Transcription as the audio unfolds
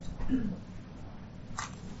Okay.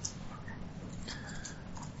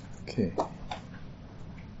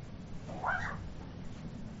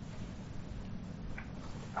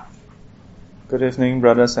 Good evening,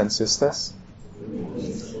 brothers and sisters.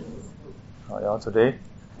 How are y'all today?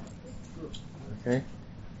 Okay.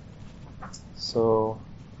 So,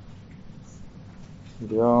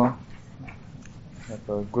 did y'all have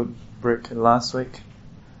a good break last week?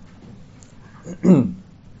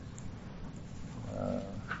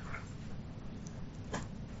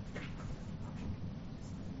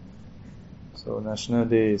 So National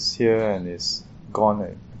Day is here and is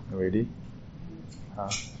gone already.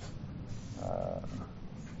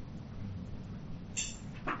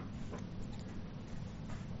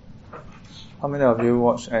 How many of you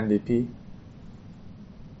watched NDP?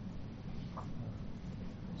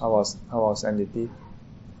 How was NDP?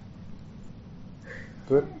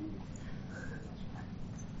 Good.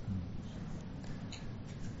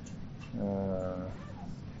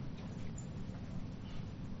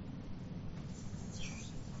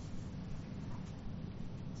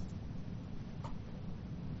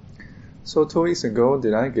 So 2 weeks ago,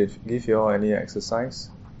 did I give you all any exercise?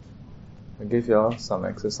 I gave you all some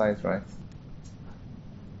exercise, right?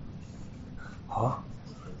 Huh?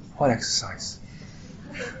 What exercise?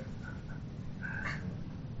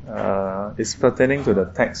 It's pertaining to the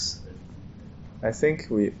text. I think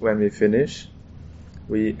when we finish,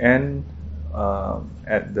 we end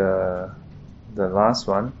at the last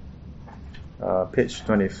one, page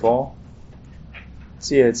 24.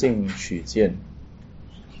 借镜取见.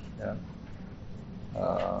 Yeah.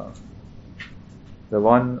 The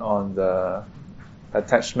one on the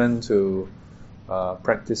attachment to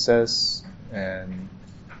practices and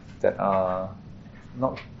that are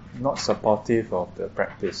not supportive of the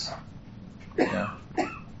practice. Yeah.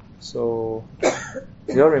 So,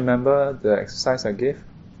 do you all remember the exercise I gave?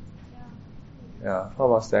 Yeah. What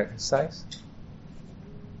was the exercise?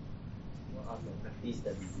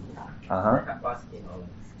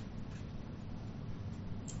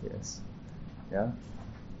 Yes. Yeah.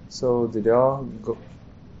 So did you all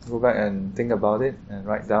go back and think about it and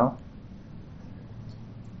write down?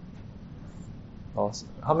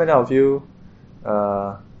 How many of you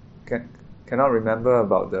cannot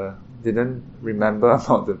remember didn't remember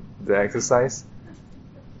about the exercise?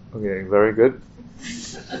 Okay, very good.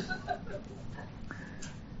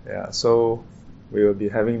 Yeah, so we will be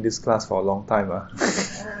having this class for a long time.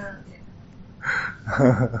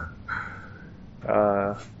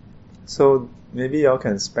 So maybe y'all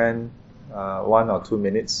can spend 1 or 2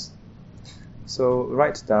 minutes. So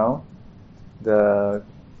write down the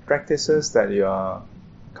practices that you are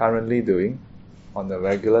currently doing on a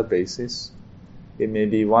regular basis. It may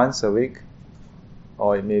be once a week,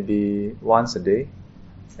 or it may be once a day.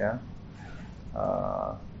 Yeah.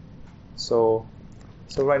 So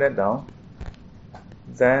write that down.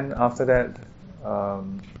 Then after that,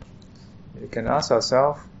 you can ask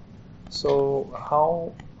yourself, so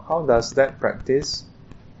how does that practice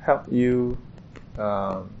help you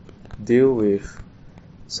deal with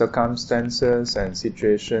circumstances and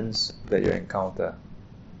situations that you encounter?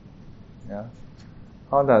 Yeah.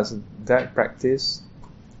 How does that practice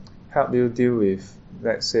help you deal with,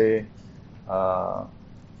 let's say,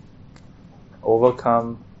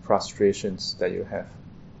 overcome frustrations that you have?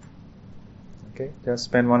 Okay, just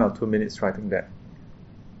spend 1 or 2 minutes writing that.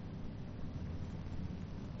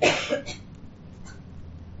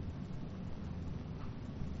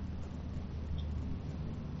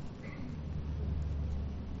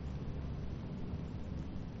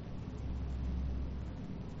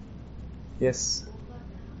 Yes.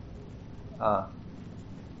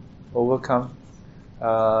 Overcome.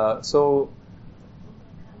 So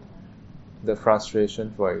the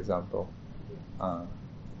frustration, for example.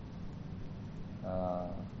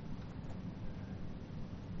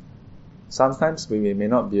 Sometimes we may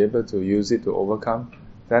not be able to use it to overcome,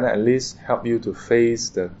 then at least help you to face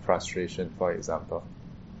the frustration, for example.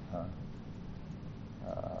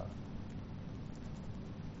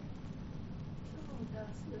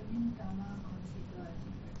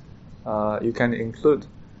 You can include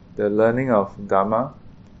the learning of Dhamma.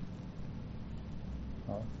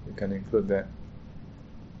 You can include that.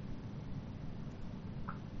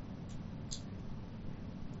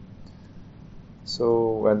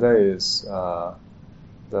 So whether it's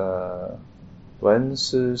the 闻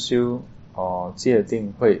思修 or 戒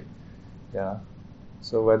定慧, yeah.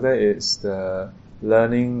 So whether it's the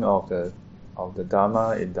learning of the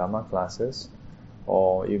Dhamma in Dhamma classes,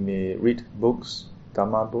 or you may read books,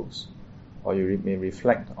 Dhamma books, or you may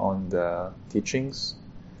reflect on the teachings,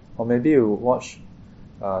 or maybe you watch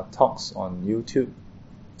talks on YouTube.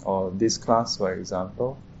 or this class, for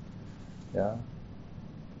example. Yeah.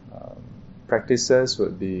 Practices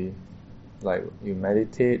would be like you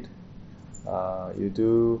meditate, you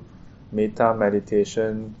do metta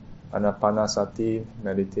meditation, anapanasati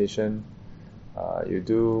meditation, you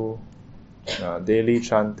do daily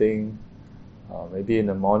chanting. Maybe in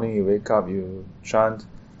the morning you wake up, you chant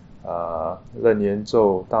楞严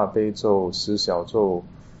咒、大悲咒、十小咒,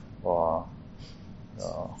 or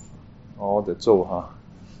all the 咒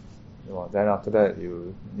Then after that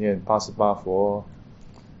you 念88佛.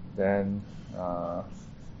 Then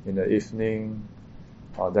in the evening,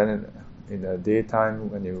 or then in the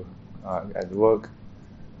daytime when you are at work,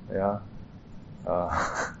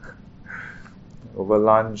 over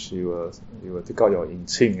lunch you will take out your 引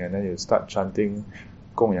磬 and then you start chanting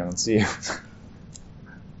供养偈.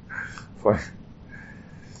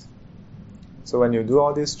 So when you do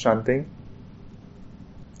all this chanting,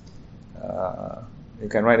 you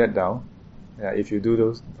can write that down. If you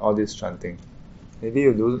do all this chanting, maybe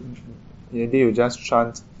you just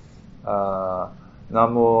chant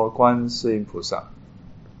Namo观世音菩萨,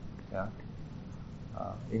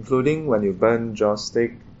 including when you burn joss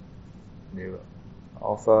stick, you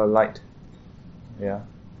offer light,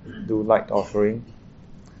 do light offering,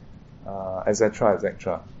 etc.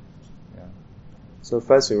 etc. So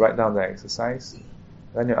first you write down the exercise,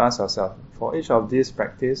 then you ask yourself, for each of these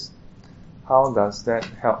practice, how does that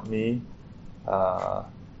help me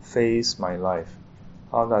face my life?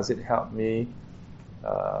 How does it help me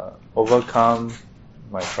overcome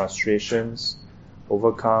my frustrations,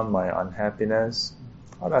 overcome my unhappiness?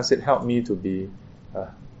 How does it help me to be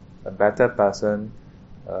a better person,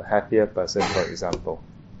 a happier person, for example?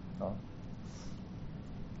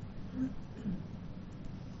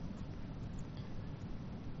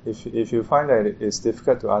 If you find that it's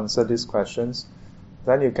difficult to answer these questions,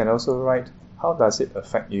 then you can also write, how does it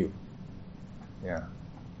affect you?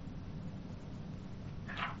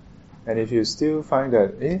 And if you still find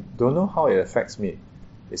that, don't know how it affects me,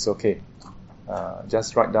 it's okay.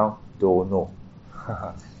 Just write down, don't know.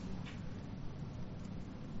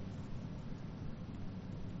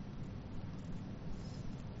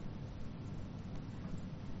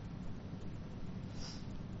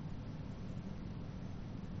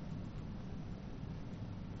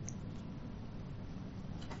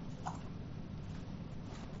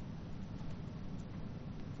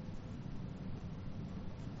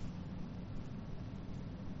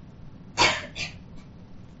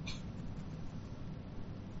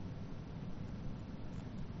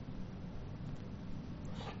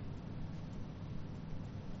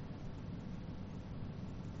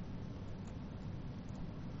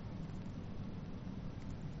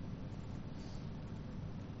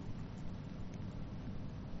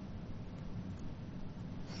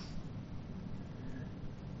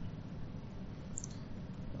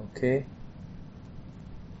 Okay.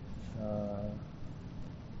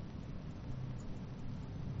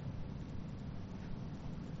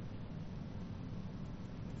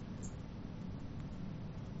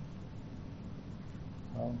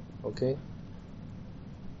 Okay.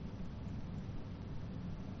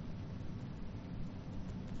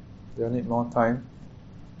 Do you need more time?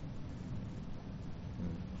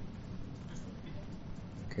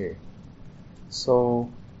 Okay. So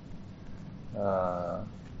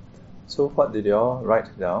what did you all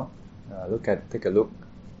write down? Take a look.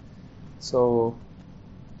 So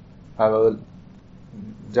I will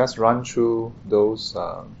just run through those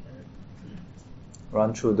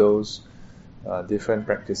different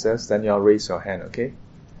practices. Then you all raise your hand, okay?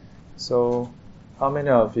 So how many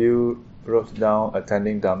of you wrote down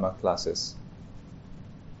attending Dharma classes?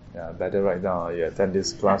 Better write down you attend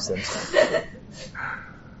this class then.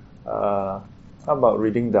 How about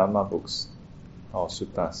reading Dharma books or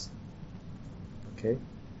suttas? Okay.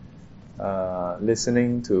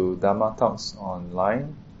 Listening to Dharma talks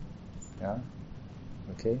online.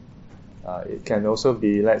 Okay. It can also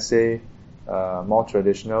be, let's say, more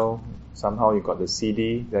traditional. Somehow you got the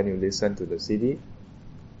CD, then you listen to the CD.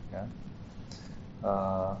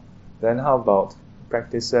 Then how about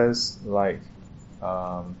practices like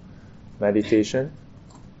meditation?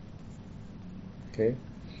 Okay.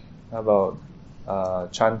 How about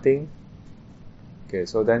chanting? Okay,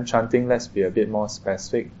 so then chanting, let's be a bit more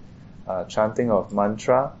specific. Chanting of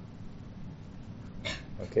mantra.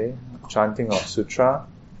 Okay, chanting of sutra.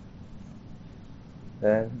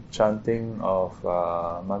 Then chanting of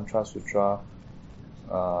mantra, sutra.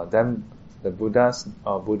 Then the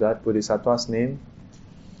Bodhisattva's name.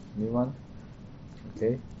 Anyone?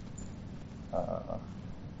 Okay.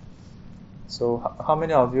 So how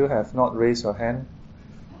many of you have not raised your hand?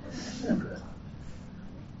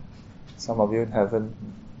 Some of you haven't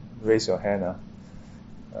raised your hand.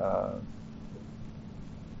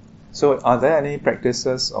 So are there any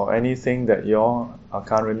practices or anything that you all are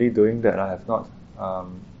currently doing that I have not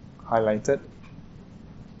highlighted?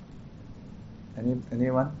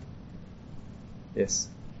 Anyone? Yes.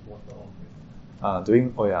 Water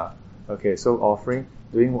offering. Okay, so offering,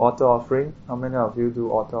 doing water offering. How many of you do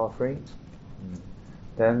water offering?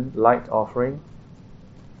 Then light offering,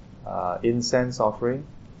 incense offering,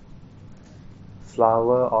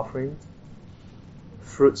 flower offering,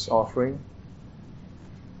 fruits offering,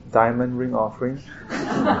 diamond ring offering.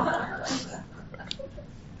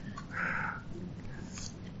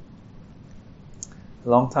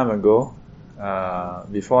 Long time ago,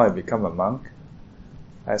 before I become a monk,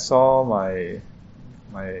 I saw my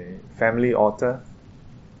family altar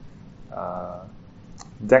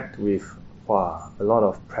decked with a lot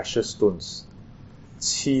of precious stones,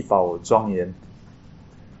 七宝庄严.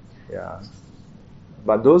 Yeah,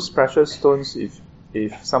 but those precious stones, if a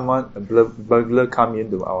burglar come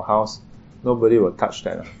into our house, nobody will touch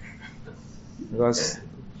that, because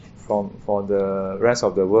for the rest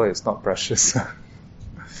of the world, it's not precious.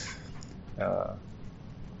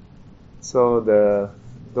 So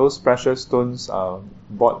those precious stones are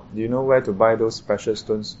bought. Do you know where to buy those precious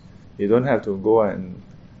stones? You don't have to go and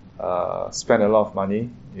spend a lot of money.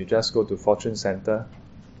 You just go to Fortune Center.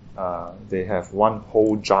 They have one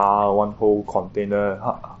whole jar, one whole container.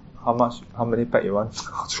 How many pack you want?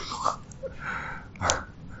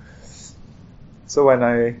 So when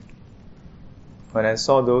I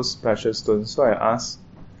saw those precious stones, so I asked.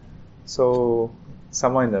 So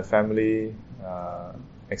someone in the family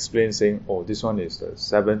explained, saying, "Oh, this one is the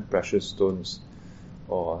 7 precious stones,"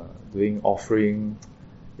 or doing offering.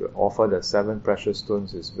 You offer the 7 precious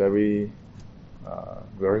stones is very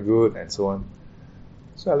good, and so on.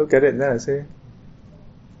 So I look at it and then I say,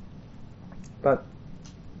 but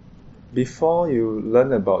before you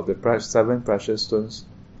learn about the 7 precious stones,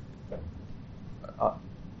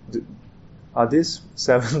 are these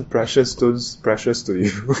 7 precious stones precious to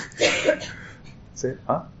you? Say,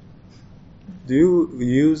 do you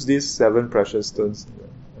use these 7 precious stones?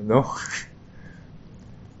 No.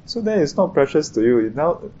 So then it's not precious to you.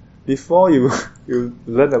 Now, before you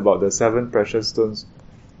learn about the 7 precious stones,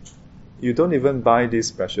 you don't even buy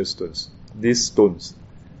these precious stones. These stones.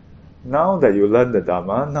 Now that you learn the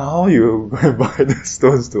Dharma, now you go and buy the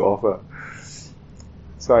stones to offer.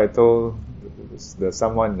 So I told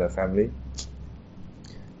someone in the family,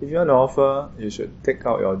 if you want to offer, you should take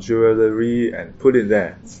out your jewelry and put it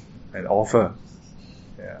there and offer.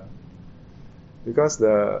 Yeah. Because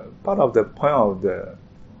the part of the point of the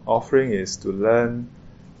offering is to learn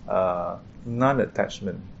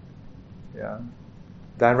non-attachment. Yeah.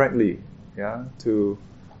 Directly. Yeah. To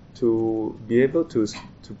be able to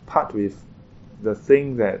part with the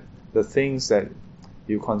things that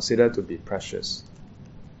you consider to be precious.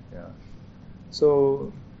 Yeah.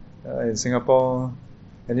 So in Singapore,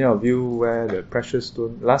 any of you wear the precious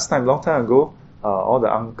stone? Long time ago, all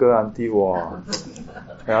the uncle, auntie wore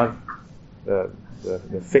the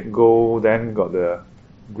fake gold, then got the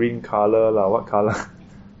green color, what color?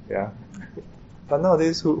 Yeah. But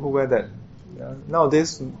nowadays, who wear that? Yeah.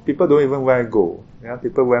 Nowadays, people don't even wear gold. Yeah.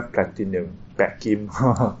 People wear platinum, Kim.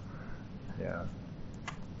 Yeah.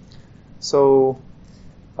 So,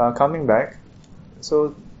 coming back,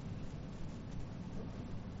 so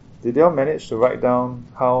did you all manage to write down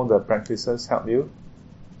how the practices help you?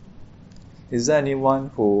 Is there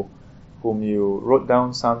anyone whom you wrote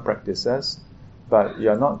down some practices, but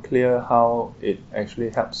you're not clear how it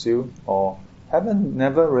actually helps you, or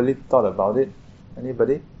never really thought about it?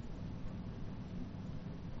 Anybody?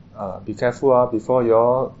 Be careful before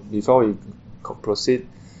we proceed.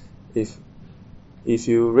 If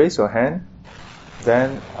you raise your hand,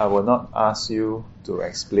 then I will not ask you to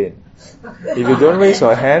explain. If you don't raise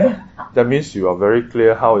your hand, that means you are very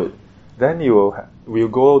clear how it. Then we'll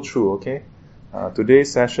go through. Okay.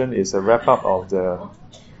 Today's session is a wrap up of the.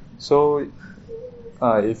 So,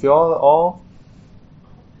 if you all,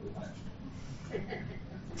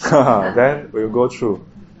 then we'll go through.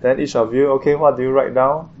 Then each of you, okay, what do you write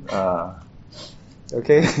down?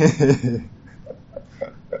 Okay.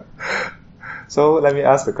 So let me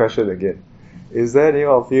ask the question again. Is there any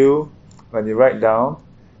of you, when you write down,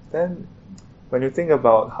 then when you think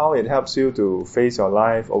about how it helps you to face your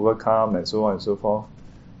life, overcome, and so on and so forth,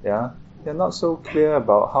 yeah, you're not so clear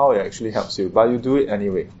about how it actually helps you, but you do it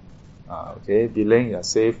anyway. Okay, Biling, you're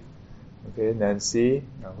safe. Okay, Nancy,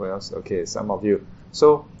 who else? Okay, some of you.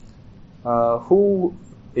 So, who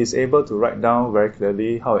is able to write down very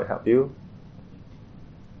clearly how it helped you?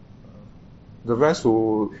 The rest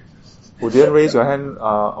who didn't raise your hand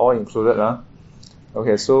are all included, huh?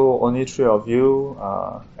 Okay, so only 3 of you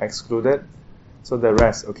are excluded. So the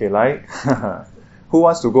rest, okay, like who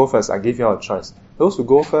wants to go first? I give you a choice. Those who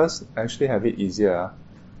go first actually have it easier. Huh?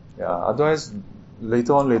 Yeah, otherwise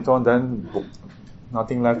later on, then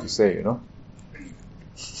nothing left to say, you know.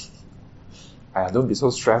 Don't be so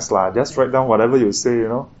stressed lah. Just write down whatever you say, you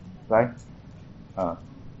know. Right?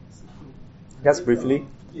 Just briefly.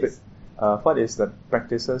 Yes. What is the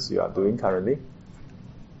practices you are doing currently?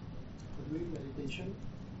 Doing meditation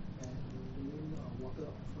and doing water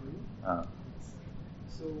offering.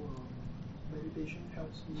 So meditation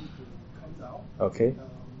helps me to calm down. Okay. It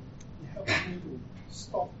helps me to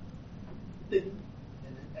stop, think,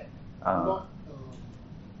 and then act.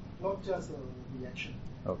 Not just a reaction.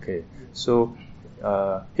 Okay. So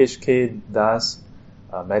HK does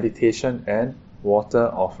meditation and water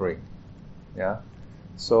offering. Yeah.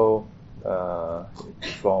 So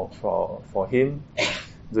for him,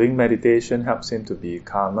 doing meditation helps him to be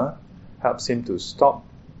calmer, helps him to stop,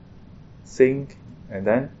 think, and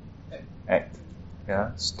then act.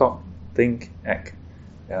 Yeah. Stop, think, act.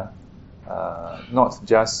 Yeah. Not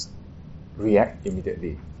just react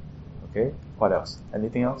immediately. Okay. What else?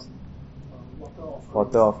 Anything else? Water offering.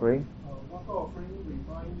 Water offering. Water offering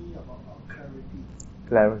remind me about clarity.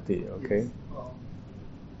 Clarity. Okay. Yes.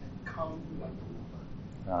 And calm like the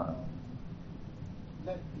water.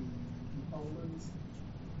 Let the elements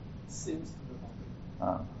sink to the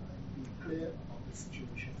bottom. And be clear about the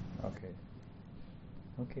situation. Okay.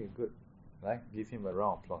 Okay, good. Right, give him a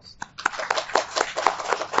round of applause.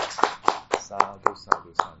 Sadhu,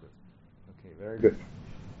 sadhu, sadhu. Okay, very good.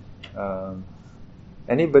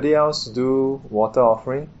 Anybody else do water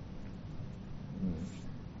offering?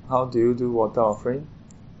 How do you do water offering?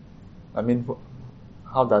 I mean,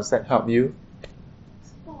 how does that help you?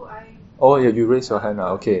 Oh, yeah, you raise your hand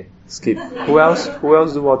now. Okay, skip. Who else? Who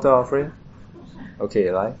else do water offering?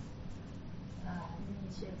 Okay, like.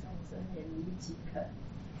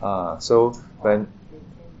 So when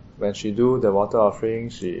she do the water offering,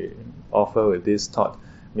 she offer with this thought: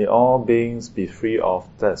 may all beings be free of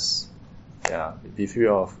thirst. Yeah, be free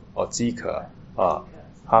of or 饥渴,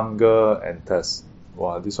 hunger and thirst.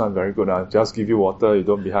 Wow, this one very good. Just give you water, you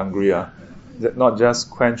don't be hungry. Not just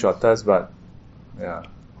quench your thirst, but yeah.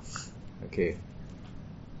 Okay.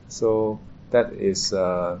 So that is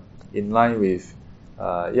in line with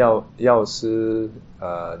药师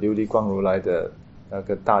琉璃光如来的那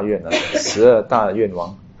个大愿12大愿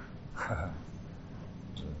王。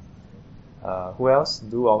Who else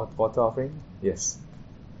do water offering? Yes.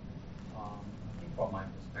 I think from my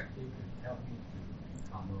perspective, it helped me to be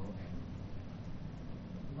calmer, and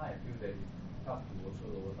sometimes I feel that it helps to also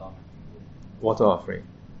lower down my ego. Water offering.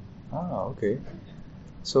 Okay.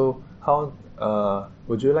 So how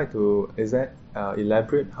would you like to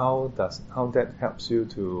elaborate how that helps you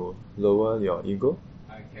to lower your ego?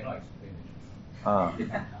 I cannot explain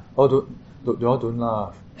it. Don't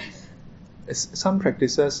laugh. Some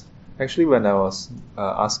practices, actually when I was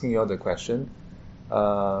asking you the question,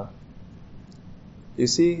 you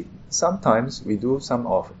see, sometimes we do some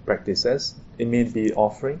of practices. It may be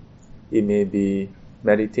offering, it may be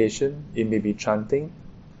meditation, it may be chanting.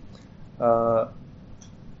 On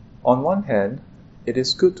one hand, it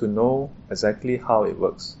is good to know exactly how it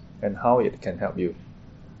works and how it can help you.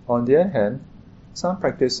 On the other hand, some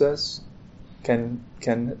practices can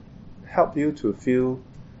help you to feel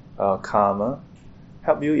calmer,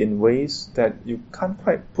 help you in ways that you can't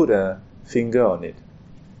quite put a finger on it.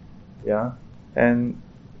 Yeah, and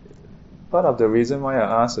part of the reason why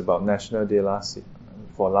I asked about National Day last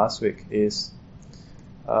week is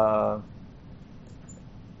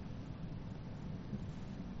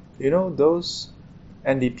you know those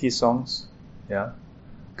NDP songs, yeah,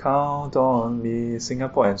 Count on Me,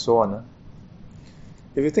 Singapore, and so on.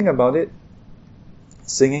 If you think about it,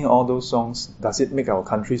 singing all those songs, does it make our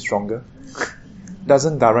country stronger?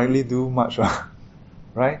 Doesn't directly do much,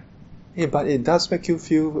 right? Yeah, but it does make you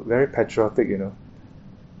feel very patriotic, you know.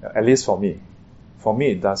 At least for me. For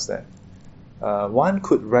me, it does that. One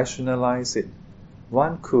could rationalize it.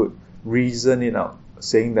 One could reason it out,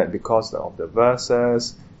 saying that because of the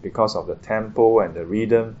verses, because of the tempo and the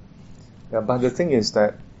rhythm. Yeah, but the thing is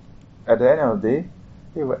that at the end of the day,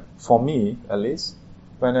 for me at least,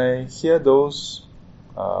 when I hear those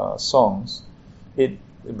songs, it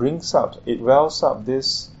wells up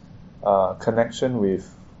this connection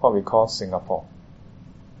with what we call Singapore.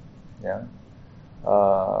 Yeah.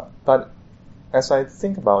 But as I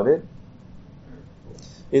think about it,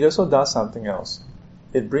 it also does something else.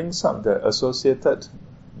 It brings up the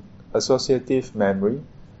associative memory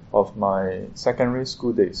of my secondary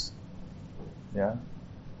school days. Yeah,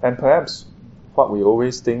 and perhaps what we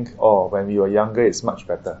always think, when we were younger, it's much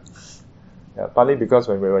better. Yeah, partly because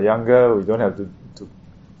when we were younger, we don't have to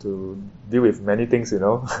deal with many things,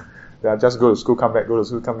 Yeah, just go to school, come back, go to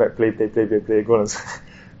school, come back, play, go to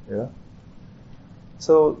yeah.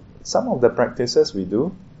 So some of the practices we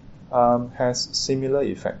do has similar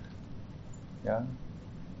effect. Yeah.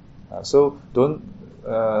 So don't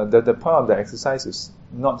the part of the exercise is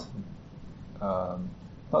not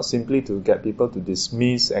simply to get people to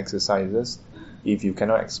dismiss exercises if you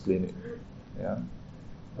cannot explain it. Yeah.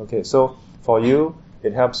 Okay. So for you,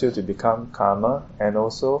 it helps you to become calmer and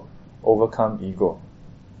also overcome ego.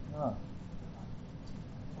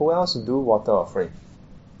 Who else do water offering?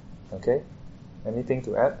 Okay. Anything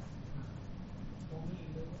to add? For me,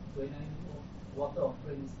 when I do water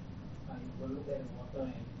offerings, I will look at the water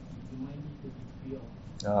and remind me to be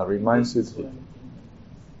pure. Reminds you to be.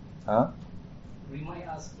 Remind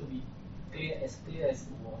us to be clear as the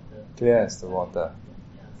water. Clear as the water.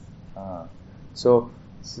 Yes. So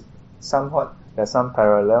somewhat there's some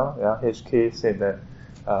parallel. Yeah, HK said that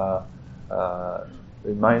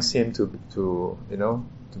reminds him to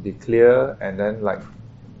be clear, and then like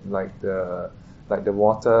the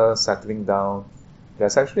water settling down.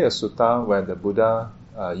 There's actually a sutta where the Buddha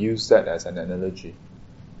used that as an analogy.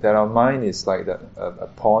 That our mind is like a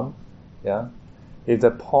pond. Yeah, if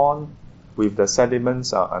the pond with the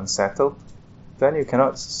sediments are unsettled, then you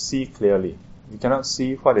cannot see clearly. You cannot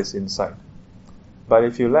see what is inside. But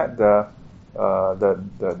if you let the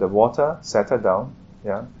water settle down,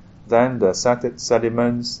 yeah, then the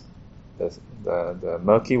sediments, the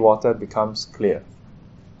murky water becomes clear,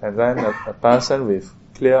 and then a person with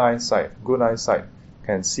clear eyesight, good eyesight,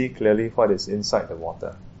 can see clearly what is inside the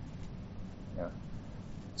water. Yeah.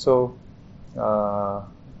 So,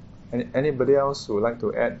 anybody else who would like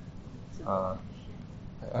to add?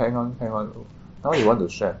 Hang on. Now you want to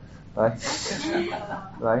share, right?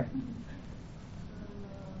 Right?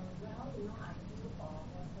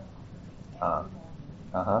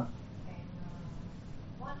 Uh-huh.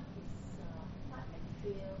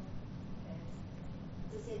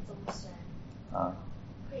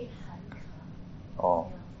 Oh.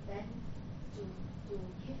 Then to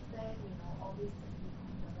give them, all these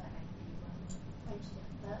water and quench their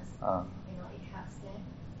thirst, it helps them.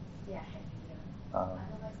 They are happier.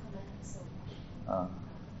 Otherwise, so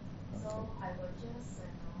so I will just,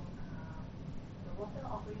 the water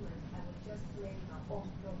offering, I will just play Om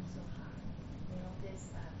Prom Soha. This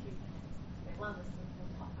treatment. Like one of the people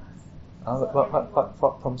taught us.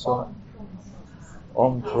 What Prom Soha?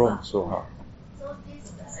 Om Prom Soha. So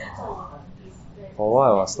this tone is very. For a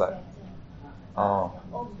while I was like, oh. Om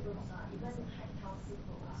Prom Soha. Even Haitao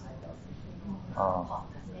people also taught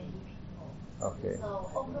many people. Okay. So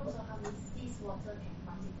Om Prom Soha means this water can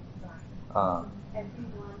multiply.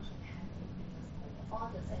 Everyone can have it. All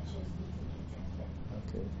the sections can have it.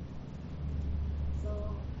 Okay. So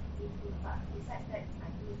besides that, I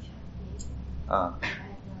do chanting. And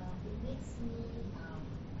it makes me calm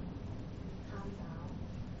down,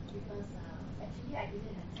 because actually I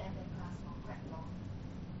didn't attend the class for quite long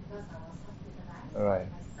because I was hospitalized. Right.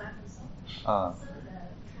 My son also. So the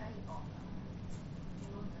kind of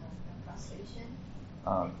the frustration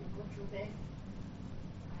that you go through there,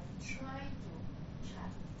 I try to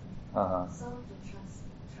chat. So to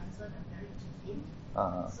transfer the merit to him,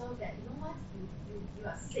 so that once you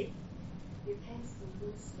are sick, you tend to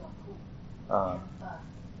lose your cool.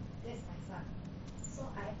 That's my son. So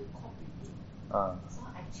I have to cope with him. So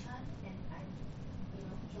I chant and I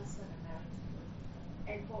transfer the merit to him.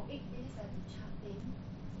 And for 8 days I've been chanting,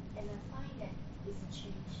 and I find that it's a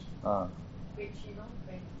change. Which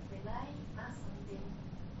when I ask something,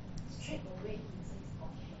 straight away he says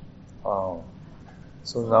okay. Wow.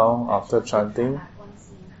 So now after chanting,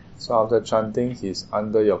 he's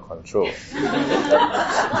under your control.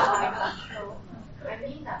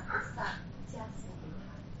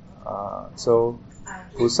 So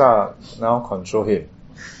Pusa now control him.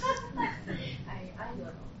 I don't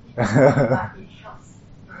know, but it helps.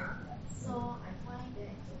 So I find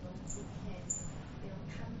that you can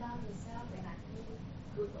calm down yourself when I feel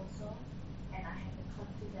good also, and I have the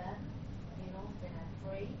confidence, when I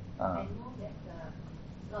pray, I know that the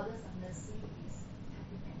Goddess of Mercy is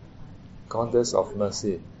helping everyone. Goddess of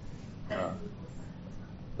Mercy.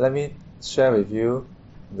 Let me share with you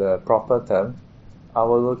the proper term.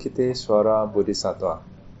 Avalokiteshvara Bodhisattva.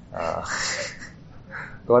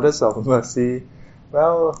 Goddess of Mercy.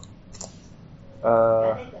 Well,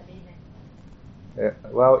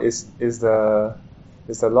 it's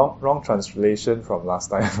the wrong translation from last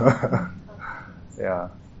time. Yeah.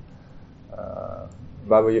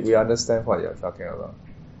 but we understand what you're talking about.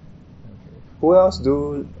 Okay. Who else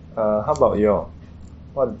do? How about you?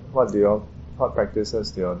 What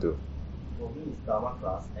practices do you do? For me, it's Dharma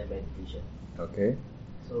class and meditation. Okay.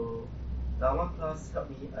 So, Dharma class help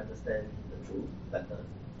me understand the truth better.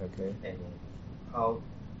 Okay. And how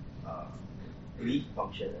we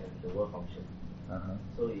function and the world function. Uh-huh.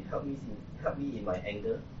 So it helped me in my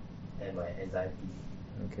anger and my anxiety.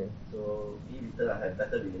 Okay. So in return, I have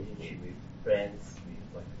better relationship with friends, with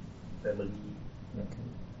my family. Okay.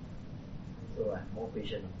 So I'm more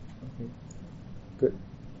patient. Okay. Good.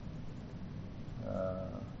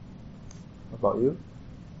 What about you?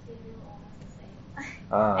 Still almost the same.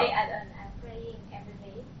 Ah. I'm praying every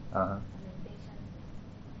day. Uh-huh. Meditation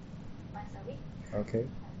once a week. Okay.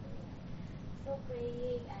 So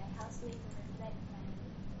praying helps me to reflect my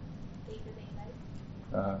day-to-day life.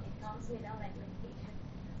 Uh-huh. It comes without like meditation.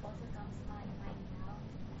 Also comes my mind now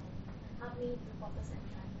and help me to focus and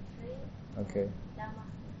concentrate. Okay. Dhamma.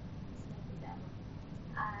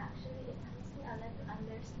 Actually, it helps me a lot to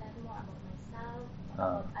understand more about myself,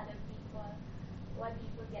 about other people, why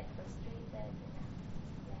people get frustrated.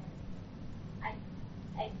 And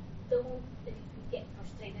I don't really get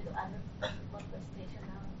frustrated to other people's frustration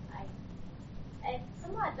now. I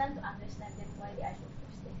somewhat learn to understand them why they are so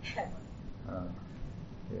frustrated.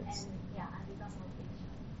 Yes. And yeah, I become more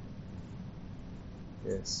patient.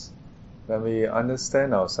 Yes. When we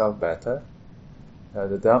understand ourselves better,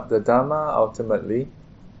 the Dharma ultimately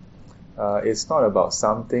it's not about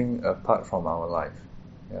something apart from our life.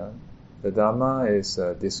 Yeah? The Dharma is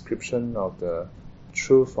a description of the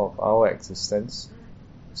truth of our existence.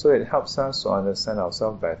 So it helps us to understand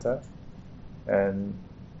ourselves better, and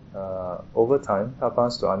over time help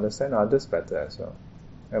us to understand others better as well.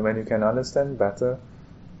 And when you can understand better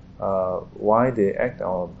why they act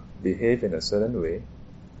or behave in a certain way,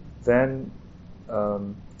 then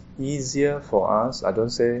easier for us, I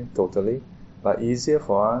don't say totally, but easier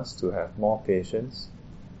for us to have more patience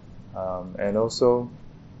and also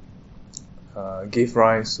give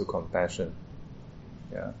rise to compassion.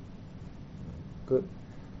 Yeah. Good.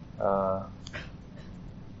 I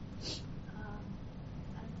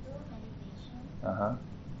do meditation. Uh-huh.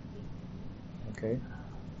 Okay.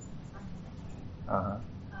 As much as I can. Uh-huh.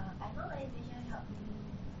 I know meditation helped me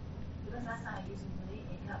because last time I used to do it.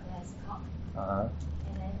 It helped me as talk. Uh-huh.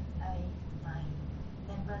 And then my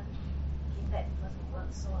temper came back because of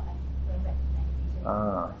work, so I went back to meditation.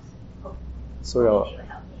 So your it will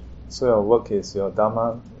help me. So your work is your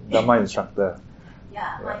Dharma instructor.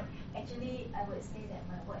 Yeah. Actually, I would say that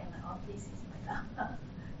my work at my office is my Dharma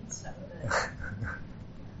instructor.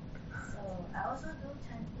 So I also do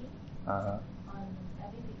chanting on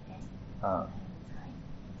every weekend when I have time.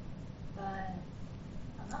 But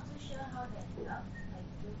I'm not too sure how that helps. I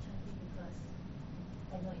do chanting because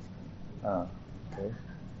I know it's good. Okay.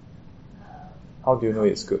 How do you know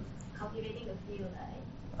it's good? Cultivating the feel, right?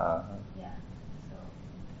 Yeah. So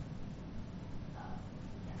I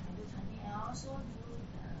do chanting. I also do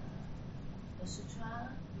the sutra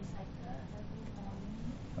reciter every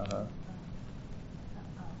morning.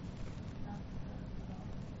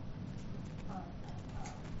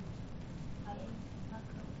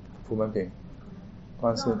 Pumanping.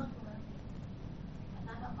 观世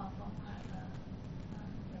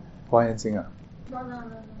华严经啊 No.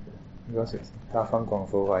 Because it's 大方广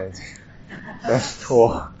佛华严经 Then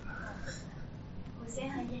我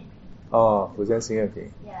普贤行愿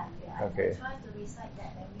品 Okay. I try to recite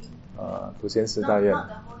that every 普贤十大愿 not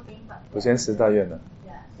the whole thing, but 普贤十大愿呢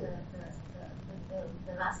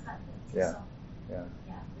the last part. Yeah.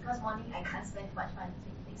 Because morning I can't spend much time.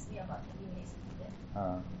 It takes me about 20 minutes to do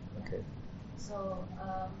that. Okay. So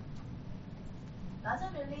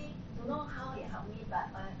doesn't really don't know how it helped me, but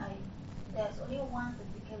I there's only one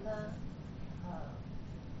particular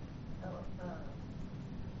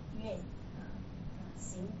愿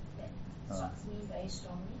行 that strikes me very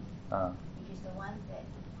strongly, which is the one that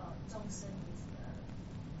众生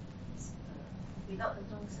is without the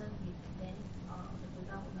众生, then the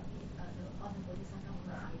Buddha will not be all the Bodhisattva will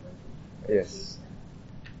not be able to Yes. achieve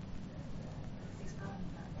the six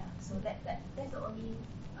paramita. So that's the only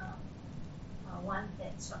one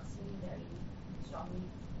that strikes me very strongly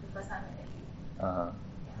the first time I read it.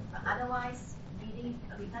 But otherwise,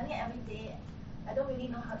 reciting it every day, I don't really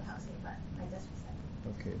know how it helps me, but I just recite.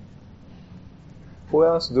 Okay. Who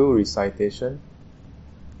else do recitation?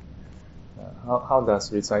 How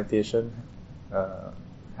does recitation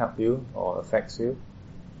help you or affects you?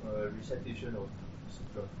 Recitation of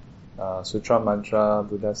sutra. Sutra, mantra,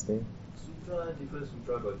 Buddha's name? Different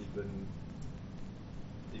sutra got different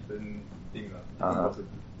thing.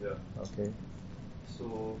 Yeah. Okay.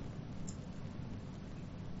 So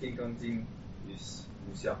金刚经 is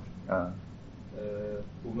无相。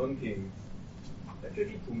普门品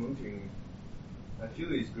actually 普门品 I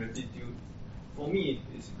feel is gratitude. For me,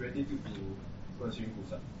 it's gratitude to 观世音菩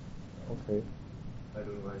萨. Okay. I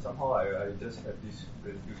don't know why. Somehow I just have this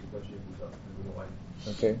gratitude to 观世音菩萨. I don't know why.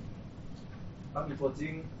 Okay. 阿弥陀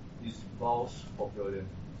经 is vows for pure.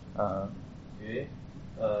 Okay.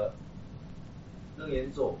 楞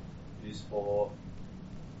严咒 is for.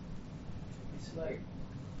 It's like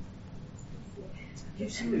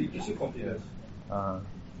it gives you confidence. And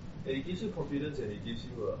it gives you confidence, and it gives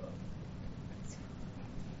you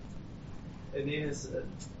and it has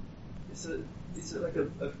it's like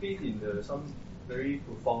a faith in some very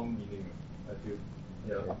profound meaning. I feel,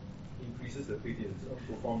 yeah, increases the faith in some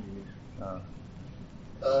profound meaning.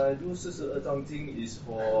 入42章经 is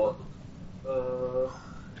for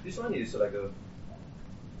this one is like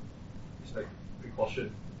it's like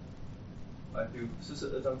precaution. I feel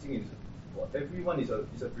 42章经 is everyone is a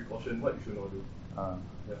precaution what you should not do.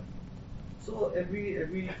 Yeah. So every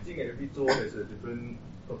thing and every 咒 has a different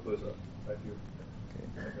purpose. I feel. Okay.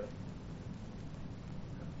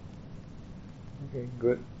 Okay,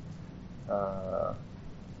 good.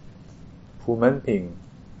 普门品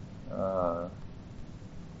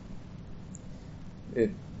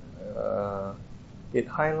it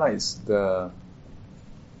highlights the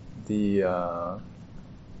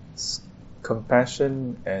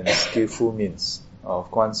compassion and skillful means of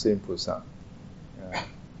Guan Yin Pusa.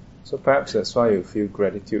 So perhaps that's why you feel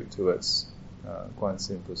gratitude towards Guan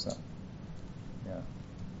Yin Pusa.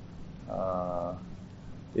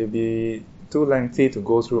 It'll be too lengthy to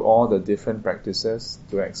go through all the different practices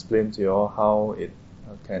to explain to you all how it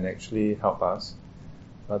can actually help us.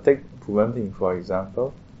 Take Pu Men Ping for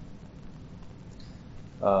example,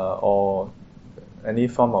 or any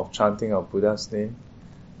form of chanting of Buddha's name.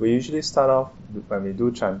 We usually start off when we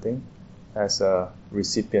do chanting as a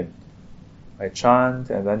recipient. I chant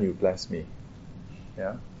and then you bless me.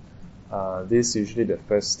 Yeah, this is usually the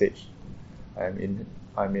first stage. I'm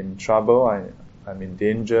in trouble. I'm in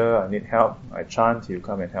danger. I need help. I chant. You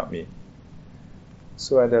come and help me.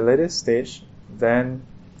 So at the later stage, then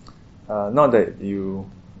not that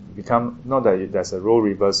there's a role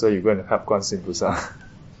reversal. You're going to help Guan Yin Pusa,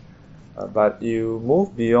 but you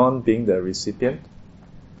move beyond being the recipient.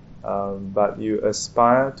 But you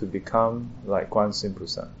aspire to become like Guan Yin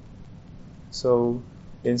Pusa. So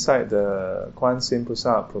inside the Guan Yin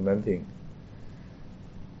Pusa Pu Men Ping,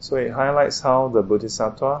 so it highlights how the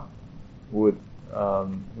Bodhisattva would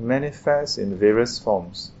manifest in various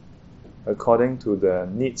forms according to the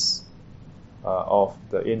needs of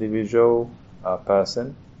the individual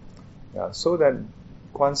person, so that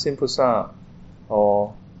Guan Yin Pusa,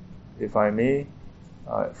 or if I may,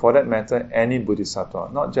 for that matter, any Bodhisattva,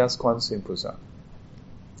 not just Guan Yin Pusa,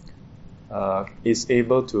 is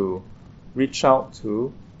able to reach out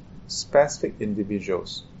to specific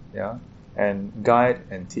individuals, and guide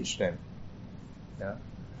and teach them.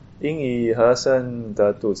 因以何身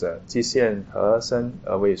得度者，即现何身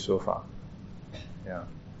而为说法。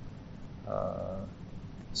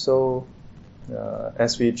So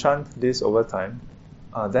as we chant this over time,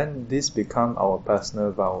 then this become our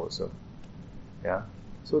personal vow also.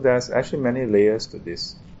 So there's actually many layers to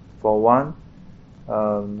this. For one,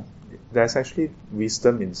 there's actually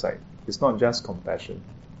wisdom inside. It's not just compassion.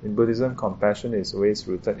 In Buddhism, compassion is always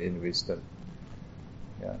rooted in wisdom.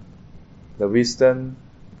 The wisdom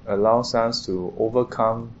allows us to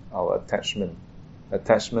overcome our attachment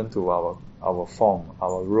to our form,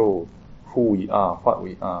 our role, who we are, what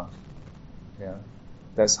we are.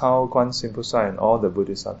 That's how Guan Yin Pusa and all the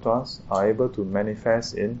Bodhisattvas are able to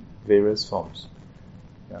manifest in various forms.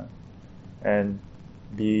 And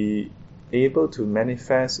be able to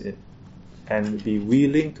manifest it and be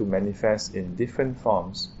willing to manifest in different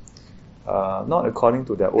forms, not according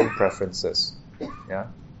to their own preferences,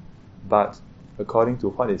 but according to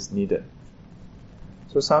what is needed.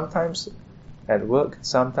 So sometimes at work,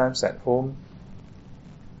 sometimes at home,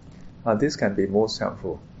 this can be most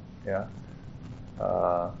helpful.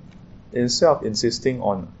 Instead of insisting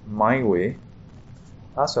on my way,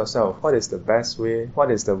 ask yourself, what is the best way?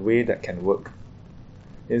 What is the way that can work?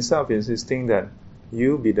 Instead of insisting that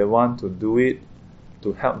you be the one to do it,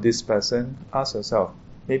 to help this person, ask yourself,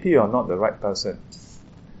 maybe you're not the right person.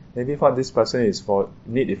 Maybe what this person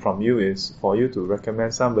need from you is for you to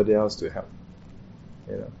recommend somebody else to help.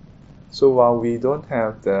 So while we don't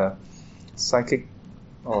have the psychic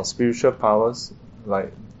or spiritual powers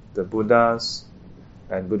like the Buddhas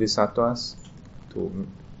and Bodhisattvas to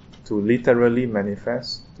literally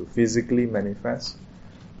manifest, to physically manifest,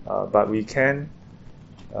 but we can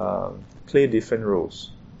play different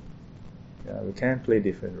roles. Yeah, we can play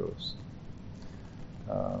different roles.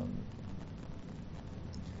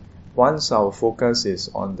 Once our focus is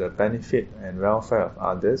on the benefit and welfare of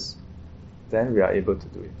others, then we are able to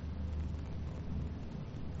do it.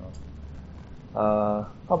 How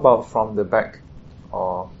about from the back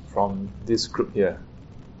or from this group here?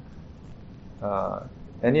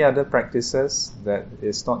 Any other practices that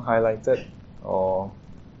is not highlighted or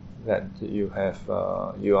that you have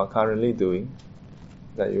you are currently doing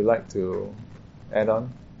that you like to add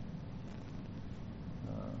on?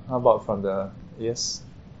 How about from the yes?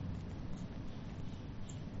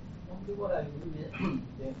 Only what I do is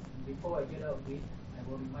that before I get out of bed, I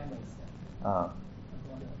will remind myself about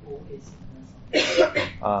the old age sickness.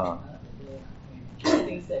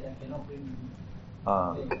 Things that I cannot bring with me.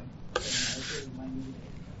 And also remind me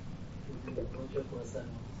that to be a virtual person.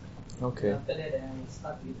 Okay. After that, I will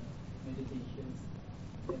start with meditations.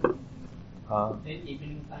 Then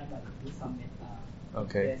evening time, I will do some metta.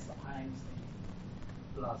 Okay. There's times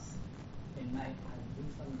plus at night I will do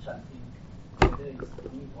some chanting. Whether it's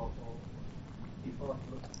only or before I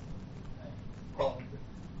call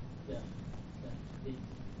the day.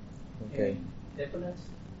 Okay. And definitely,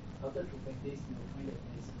 after to practice, you will find that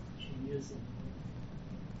there's changes in you.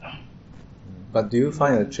 But do you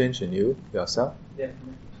find a change in you yourself?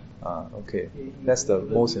 Definitely. Okay. That's the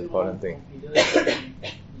most important thing. It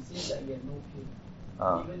seems like you have no fear.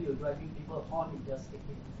 Even you're driving people horn, you just take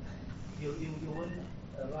it. You won't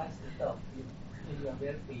arise the thought. You are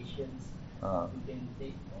very patient. You can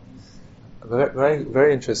take all this. Very,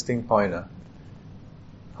 very interesting point.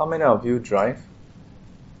 How many of you drive?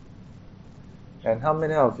 And how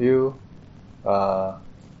many of you have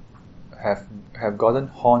gotten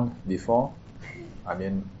horn before? I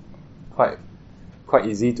mean, quite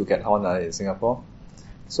easy to get horn in Singapore.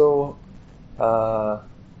 So,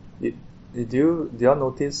 did you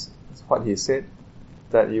notice what he said?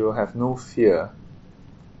 That you have no fear.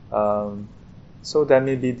 So there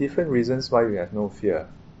may be different reasons why you have no fear.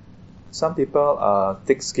 Some people are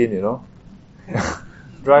thick-skinned,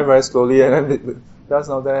 drive very slowly and then just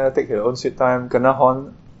not there, take their own sweet time, kena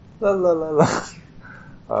horn, la la la la.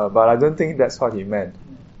 But I don't think that's what he meant.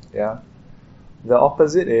 Yeah. The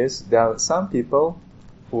opposite is there are some people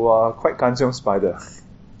who are quite kanchiong spider.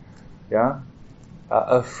 Yeah.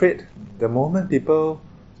 Afraid the moment people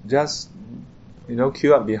just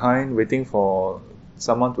queue up behind waiting for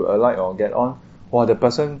someone to alight or get on, the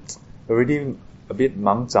person already a bit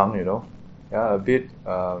mangzang, yeah, a bit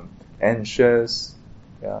anxious,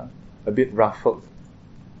 yeah, a bit ruffled.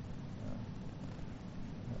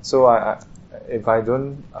 So if I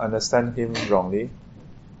don't understand him wrongly,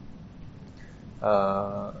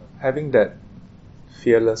 having that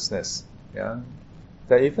fearlessness, yeah,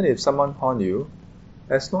 that even if someone horn you,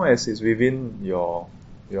 as long as it's within your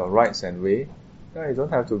rights and way, yeah, you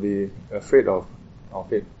don't have to be afraid of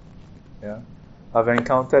it. Yeah, I've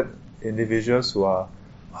encountered individuals who are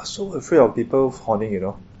so afraid of people horning,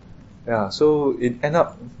 Yeah, so it end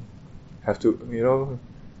up have to,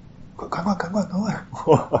 come on.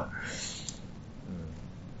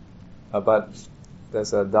 But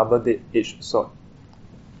there's a double-edged sword.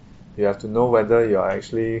 You have to know whether you are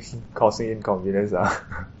actually causing inconvenience.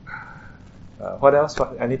 What else?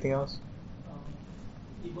 Anything else?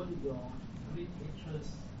 Even your great hatred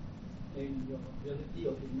and your ability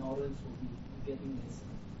of ignorance will be getting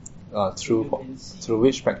lesser. Through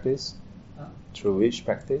which practice? Through which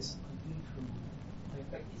practice? I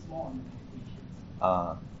practice more on meditation.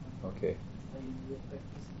 Okay. I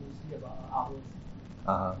practice mostly about hours.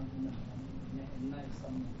 And night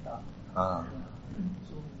some metta.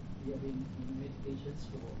 So we have been in meditations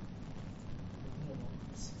for about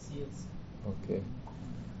 6 years. Okay.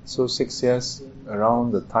 So 6 years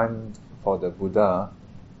around the time for the Buddha.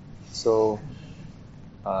 So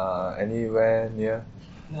anywhere near?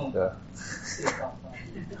 No.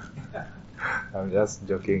 I'm just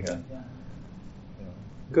joking. Yeah.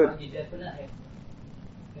 Good. But it definitely had.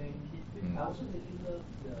 And I also really love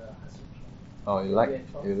the Heart Sutra. Oh,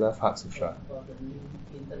 you love Heart Sutra. About the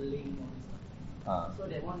interlink and all this. So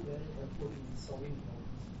that one very helpful in solving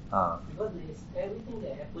problems. Because there is everything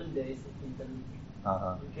that happens, there is an interlink.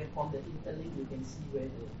 You can from the interlink you can see where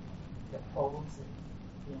the problems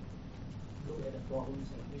look at the problems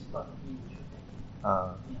and which part of it you should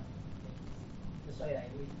tackle. That's why I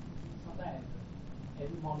read sometimes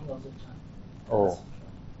every morning also chant.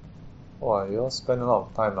 Oh, you all spend a lot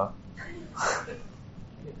of time,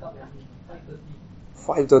 Wake up at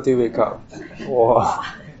 5:30 wake up. Wow.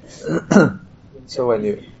 So when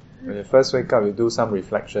you first wake up, you do some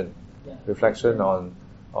reflection on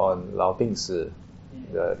老病死,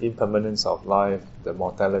 the impermanence of life, the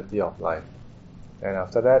mortality of life. And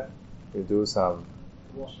after that, you do some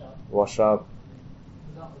wash up.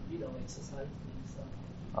 A bit of exercise.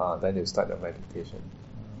 Then you start your meditation.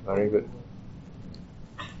 Very good.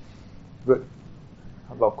 Good.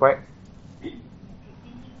 How about Quack?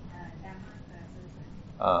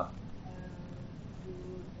 Oh.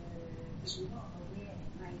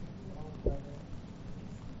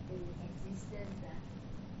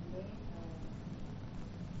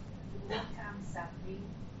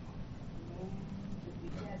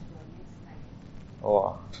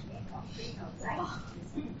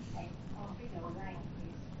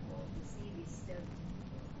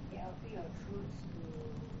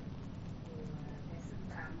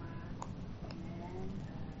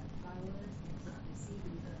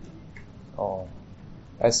 Oh,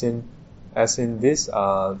 as in this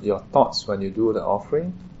are your thoughts when you do the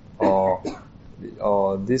offering, or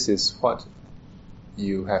this is what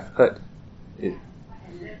you have heard. You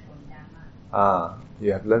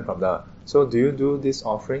have learned from Dharma. So do you do these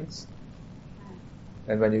offerings?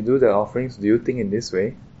 And when you do the offerings, do you think in this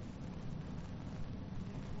way?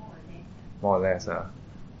 More or less,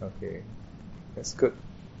 okay, that's good.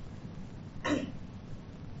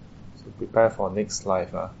 So prepare for next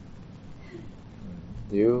life,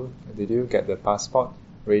 Did you get the passport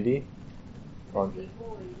ready?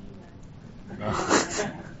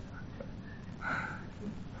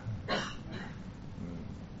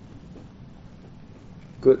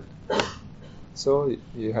 Good. So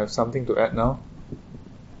you have something to add now?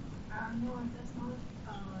 No, that's not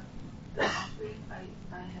the offering.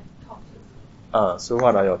 I have thoughts. So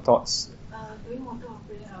what are your thoughts? Doing water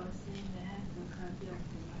offering, I was saying they have the clarity of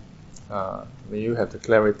the mind. May you have the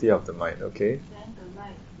clarity of the mind, okay? Then the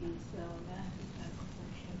light is when I have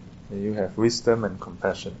compassion. May you have wisdom and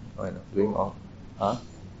compassion. Doing all.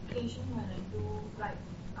 Occasion when I do like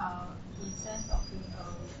incense offering,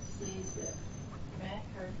 says that may I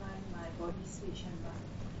clarify my body, speech and mind.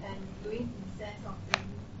 And doing incense offering,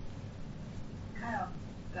 kind of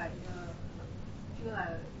like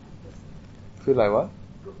feel like what?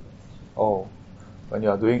 Oh, when you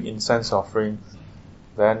are doing incense offering,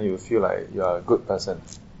 then you feel like you are a good person.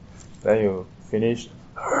 Then you finish.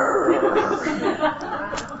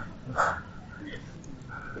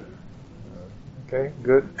 Okay,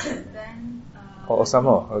 good. Then some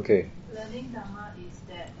more. Okay. Learning Dharma is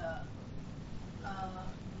that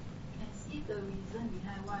can see the reason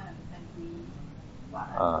behind why I'm angry, what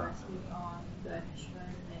I'm resting on, the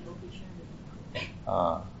attachment and location.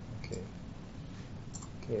 Okay.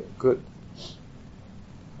 Okay, good.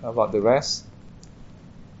 How about the rest?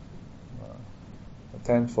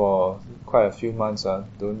 Attend for quite a few months,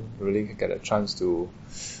 don't really get a chance to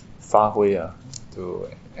发挥, to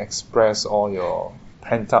express all your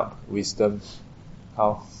pent up wisdom.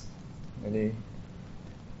 How? Any?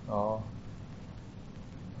 Oh.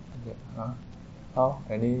 How?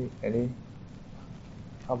 Any?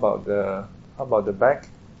 How about the back?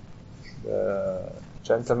 The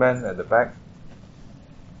gentleman at the back.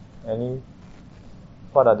 Any?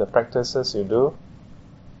 What are the practices you do?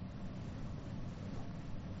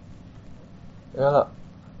 Yeah,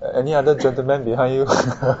 any other gentleman behind you? Every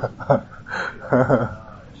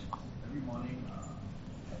morning, I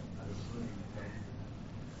will go in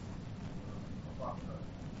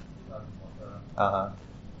water.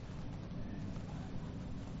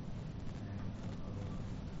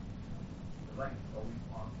 The light is always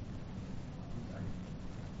on.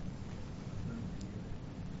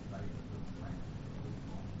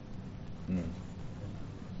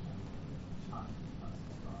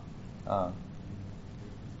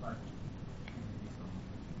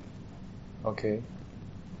 Okay.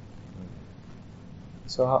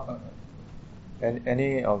 So,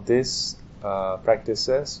 any of these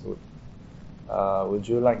practices would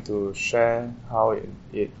you like to share how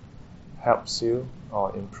it helps you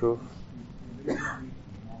or improve?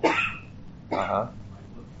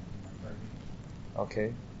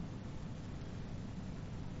 Okay.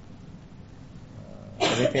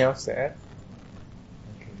 Anything else to add?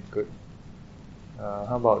 Okay, good.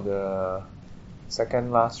 How about the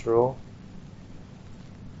second last row?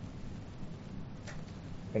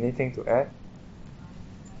 Anything to add?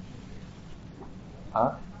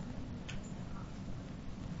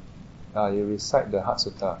 You recite the Heart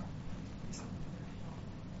Sutta.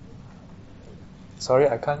 Sorry,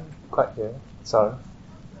 I can't quite hear. Sorry.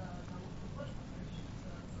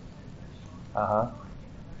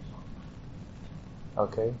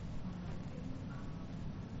 Okay.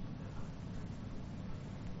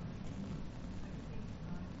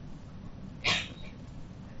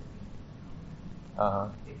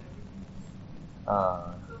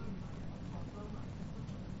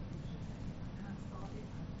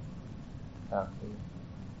 Okay.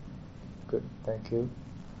 Good, thank you.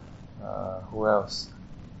 Who else?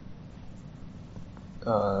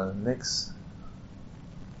 Next.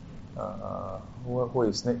 Who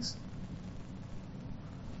is next?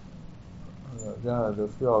 Yeah, the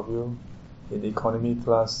few of you in economy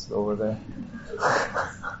class over there.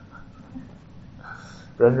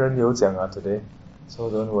 人人有奖 today, so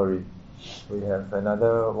don't worry. We have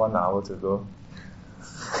another 1 hour to go.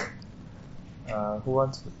 Who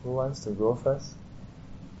wants to go first?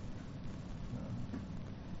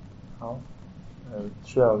 How?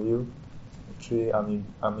 3 of you, 3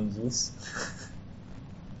 amigis.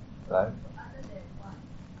 来。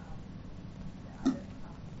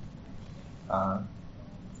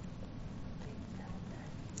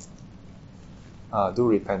Do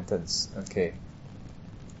repentance. Okay.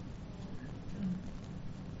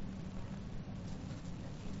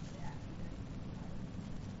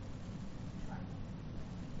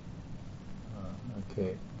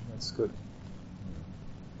 Okay, that's good.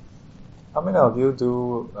 How many of you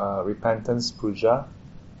do repentance puja?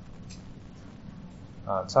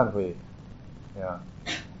 忏悔. Yeah.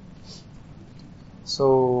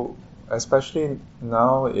 So, especially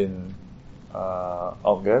now in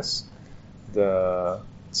August, the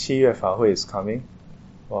 7月法会 is coming.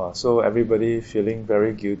 Wow, so everybody feeling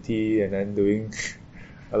very guilty and then doing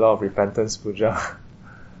a lot of repentance puja.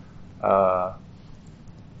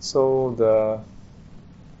 So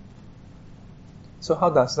how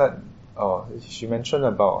does that? Oh, she mentioned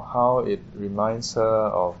about how it reminds her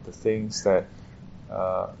of the things that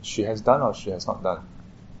she has done or she has not done.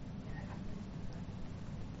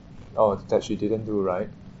 Oh, that she didn't do, right?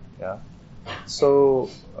 Yeah. So,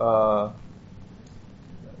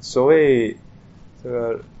 所谓这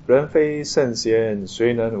个人非圣贤，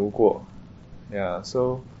谁能无过? Yeah.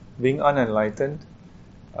 So being unenlightened,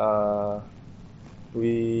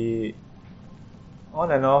 we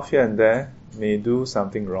on and off here and there may do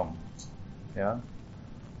something wrong. Yeah.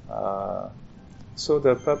 So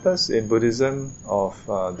the purpose in Buddhism of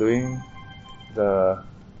doing the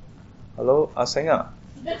hello, Asenga.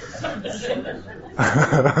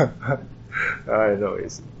 I know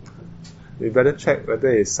it's. We better check whether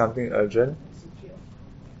it's something urgent.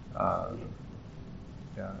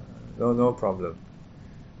 Yeah, no problem.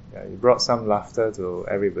 Yeah, you brought some laughter to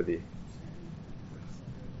everybody.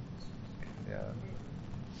 Yeah.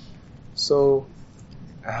 So,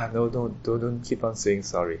 no, don't keep on saying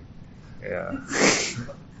sorry. Yeah,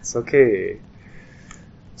 it's okay.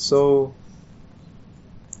 So,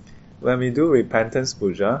 when we do repentance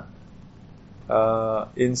puja,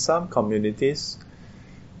 in some communities,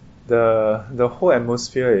 the whole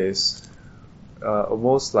atmosphere is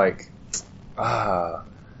almost like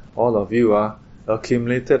all of you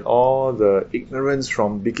accumulated all the ignorance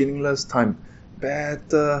from beginningless time.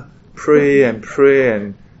 Better pray and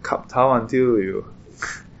cup tao until you.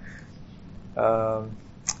 I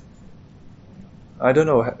don't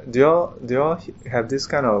know. Do y'all have this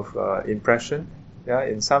kind of impression? Yeah,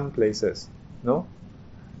 in some places. No?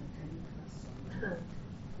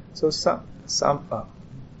 So some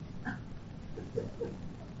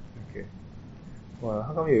okay. Well,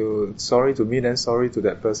 how come you sorry to me then sorry to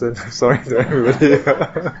that person, sorry to everybody?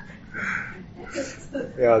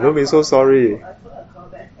 Yeah, don't be so sorry.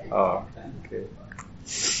 Oh, okay.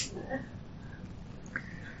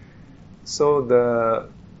 So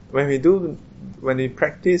when we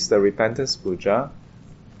practice the repentance puja,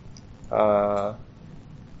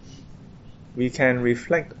 we can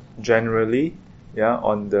reflect generally,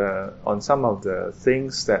 on some of the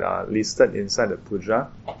things that are listed inside the puja.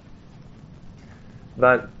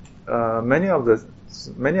 But many of the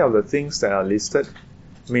things that are listed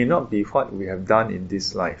may not be what we have done in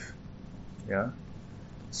this life. Yeah.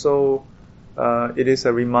 So it is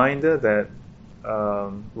a reminder that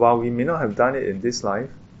while we may not have done it in this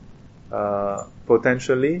life,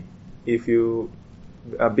 potentially, if you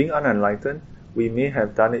are being unenlightened, we may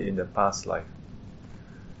have done it in the past life.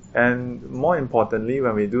 And more importantly,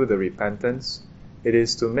 when we do the repentance, it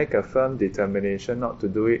is to make a firm determination not to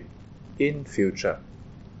do it in future.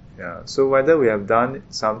 Yeah. So whether we have done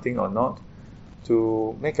something or not,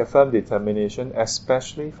 to make a firm determination,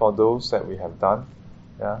 especially for those that we have done,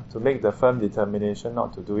 to make the firm determination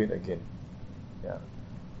not to do it again. Yeah.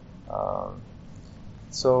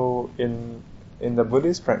 So in the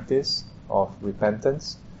Buddhist practice of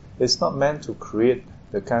repentance, it's not meant to create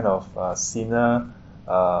the kind of sinner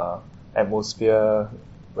atmosphere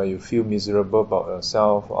where you feel miserable about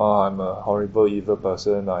yourself. Oh, I'm a horrible, evil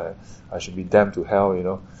person. I should be damned to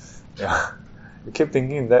hell. Yeah. you keep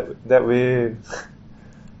thinking that way,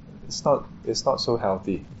 it's not so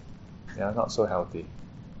healthy. Yeah, not so healthy.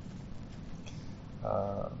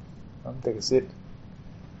 Take a seat.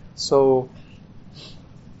 So,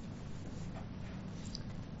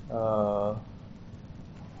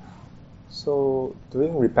 so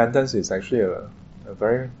doing repentance is actually a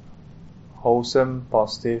very wholesome,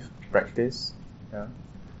 positive practice. Yeah,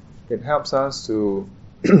 it helps us to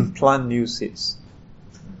plant new seeds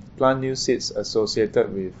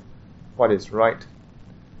associated with what is right,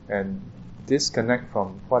 and disconnect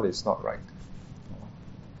from what is not right.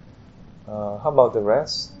 How about the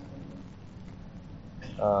rest?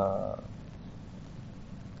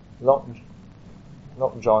 Lock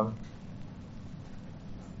John.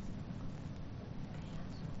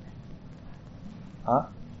 Huh?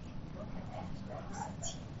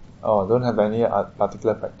 Oh, don't have any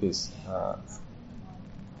particular practice.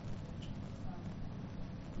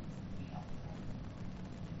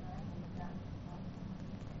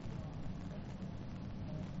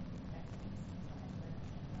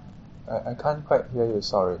 I can't quite hear you,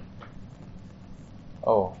 sorry.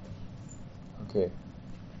 Oh, okay.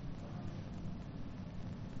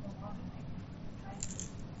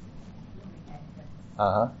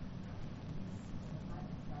 Uh-huh.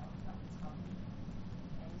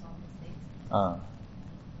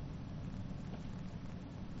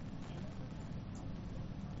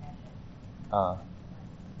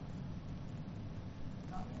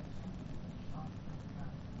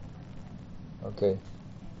 Okay.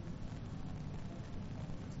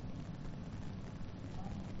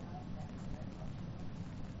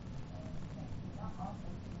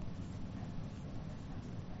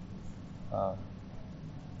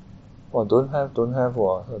 Oh, don't have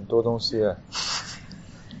我很多东西啊。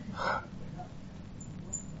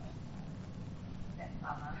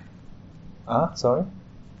Sorry?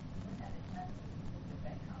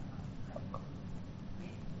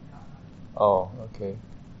 Oh, okay.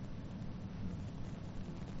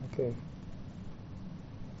 Okay.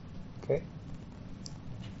 Okay.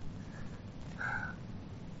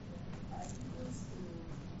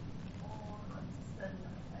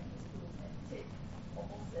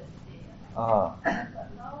 But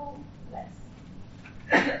now less.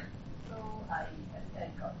 So I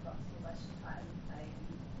got not so much time. I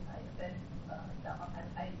attend Dharma.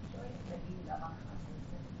 I enjoy attending Dharma classes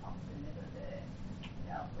and talks whenever there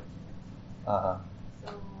are opportunities. So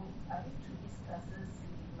I think through these classes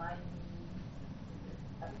remind me,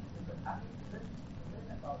 learn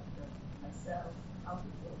about myself, how the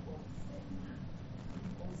world works, and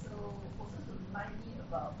also to remind me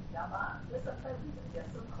about Dharma. Because sometimes we are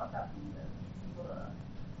so caught up in the world,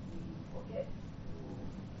 we forget to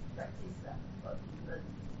practice what we learn.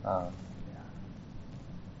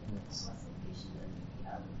 Yes. Occasionally, I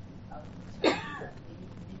would chant maybe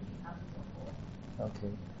Amitabha.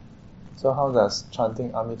 Okay. So how does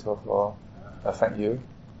chanting Amitabha affect you?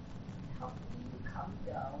 Help me to calm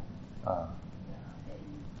down. And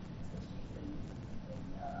especially when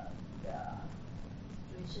there are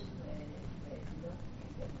situations where you can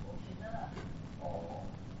get emotional or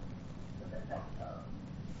certain like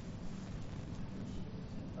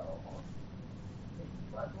usually or when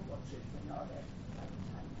people are going for trips and all that.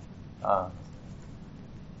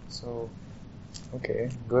 So, okay,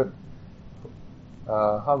 good.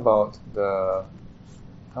 How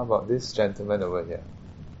about this gentleman over here?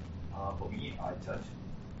 For me, I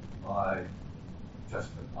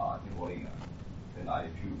judgment in morning, then I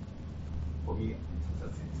feel, for me,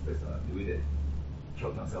 it's the way that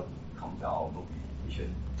help myself calm down, not be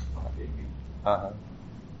patient, not be angry.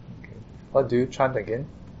 Okay. What do you chant again?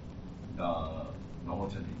 Normal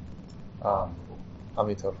chanting.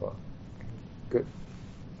 Amitabha. Good.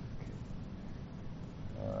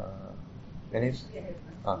 Any? Actually, I have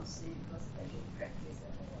nothing to say because I don't practice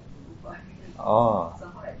at all.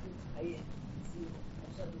 Somehow I feel tired and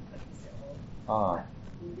also don't practice at all. But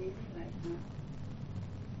in daily life,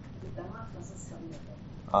 the Dharma classes help me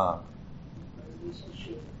a lot. My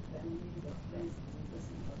relationship with family, with friends,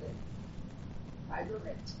 neighbors, and all that. I don't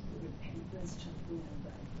like repentance, chanting,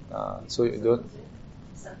 and so you don't.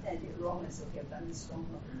 Something I did wrong, and so okay, I've done this wrong,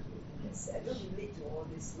 not to do this. I don't relate to all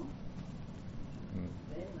this, no.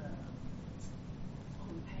 Then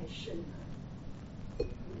compassion. I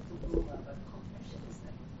don't know, but compassion is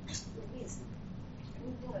like, to me, it's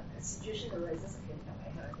anything like a situation arises, I can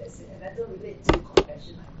help, that's it. And I don't relate to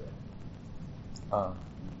compassion either. I've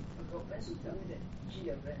got friends who tell me that, gee,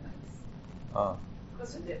 you're very nice.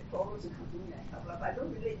 Because when they have problems, you come to me, I help. But I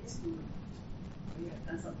don't relate this to when you have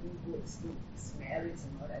done something good, it's merits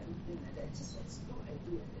and all that. I don't think like that. Just what's good, I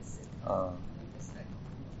do, and that's it. It's like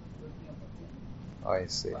working about them. I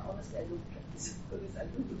see. But honestly, I don't practice Buddhism. I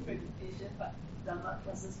don't do meditation, but Dharma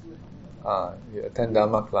classes do help me a lot. You attend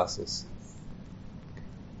Dharma classes.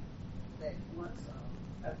 Like once,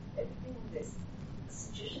 everything this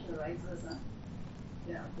situation arises,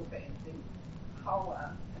 then I'll go back and think how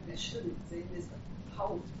I'm sure it's saying this, but how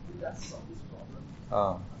would Buddha solve this problem?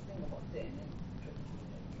 I'll think about that and then try to do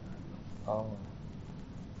that.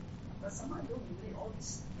 But somehow I don't relate all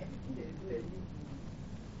this, everything that you do, everything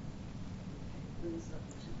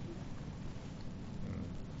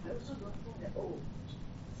I also don't think that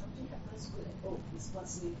something happens good and this one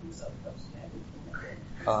sleep goes out helps me. I don't think like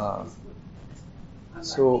that. It's good.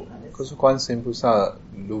 So, because Guan Yin Pusa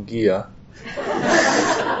Lugi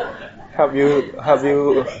help you.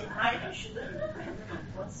 I shouldn't depend on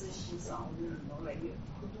Guan Yin Pusa only, like you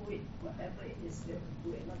do it, whatever it is, you have to do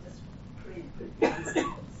it, not just pray and pray.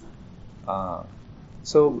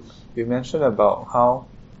 So you mentioned about how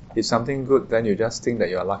if something good, then you just think that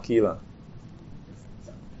you are lucky lah.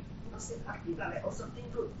 Not say lucky, but like something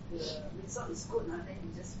good, the result is good, then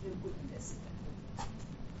you just feel good and that's it.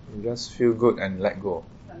 You just feel good and let go.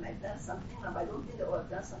 But I've done something, but I don't think that I've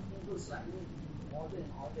done something good, so I need to be order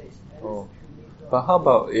and order. It's But how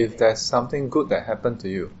about if there's something good that happened to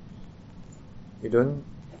you? You don't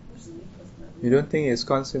think it's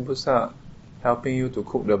Guan Yin Pusa helping you to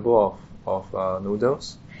cook the bowl of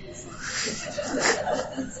noodles?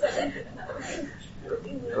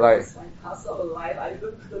 Like,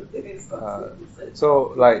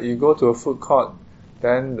 so like you go to a food court,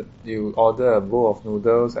 then you order a bowl of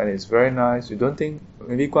noodles and it's very nice. You don't think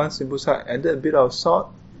maybe Guan Yin Pusa added a bit of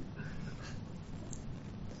salt?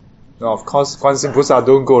 No, of course Guan Yin Pusa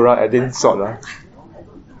don't go around adding salt.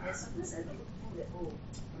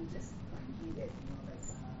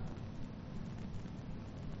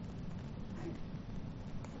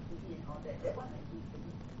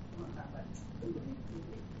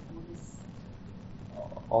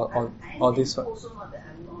 All this one. Also not that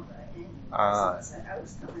I'm not I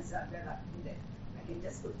always tell myself I'm very lucky that I can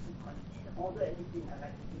just go to and order anything I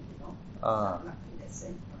like to eat, Lucky in that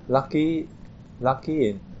sense. Lucky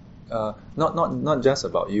in not just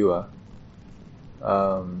about you.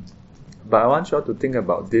 But I want you all to think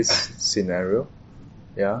about this scenario.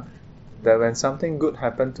 Yeah, that when something good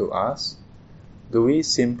happened to us, do we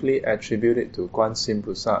simply attribute it to Guan Yin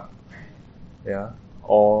Pusa? Yeah,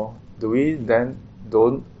 or do we then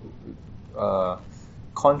don't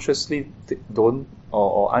consciously don't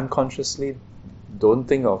or unconsciously don't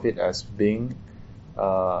think of it as being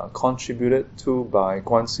contributed to by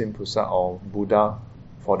Guan Yin Pusa or Buddha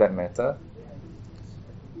for that matter?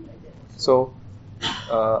 So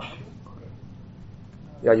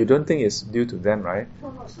you don't think it's due to them, right?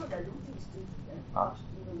 No, it's not that I don't think it's due to them.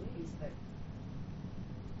 In a way, it's like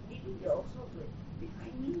maybe they're also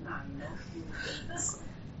behind me now,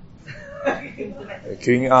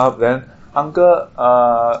 queuing up, then uncle,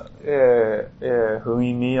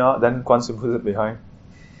 me, then Guan Yin Pusa behind.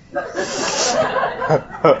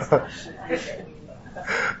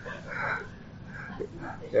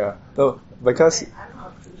 Yeah, no, because I'm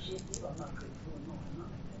not appreciative or not grateful. No, I'm not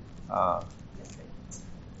like that.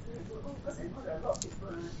 Because I know that a lot of people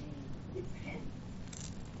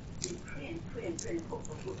they pray and hope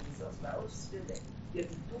for good results, but I always feel that you have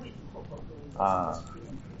to do it to hope for good results. Just pray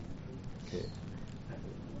and pray.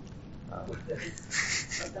 But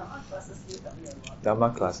Dharma classes still help me a lot. Dharma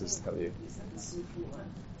classes help you. Listen to Sufu one.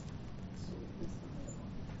 So it's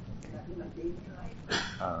help me a lot. In my daily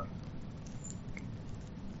life.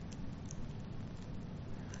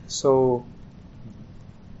 So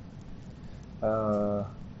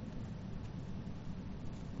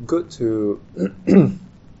good to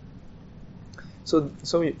so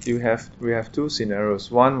we have two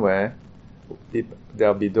scenarios. One where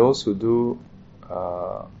there'll be those who do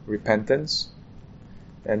repentance,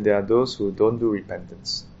 and there are those who don't do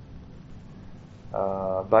repentance.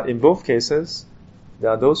 But in both cases, there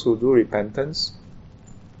are those who do repentance,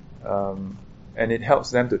 and it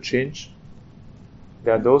helps them to change.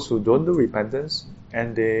 There are those who don't do repentance,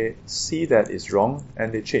 and they see that it's wrong,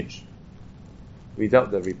 and they change without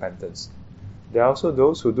the repentance. There are also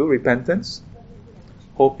those who do repentance,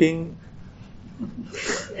 hoping,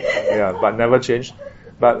 but never change,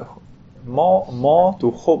 but more to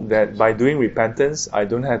hope that by doing repentance, I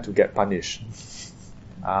don't have to get punished.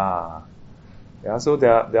 So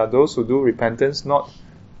there are those who do repentance not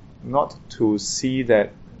to see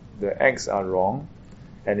that the acts are wrong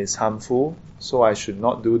and it's harmful, so I should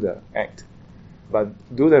not do the act, but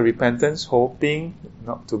do the repentance hoping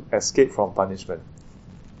not to escape from punishment.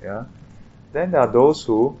 Then there are those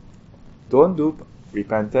who don't do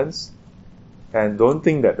repentance and don't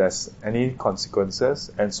think that there's any consequences,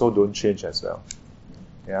 and so don't change as well.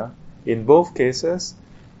 Yeah. In both cases,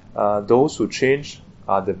 those who change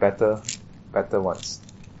are the better ones.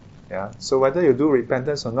 Yeah. So whether you do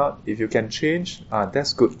repentance or not, if you can change,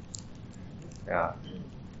 that's good. Yeah.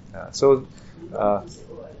 So,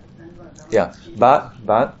 but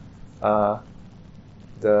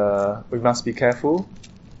we must be careful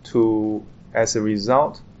to, as a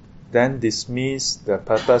result, then dismiss the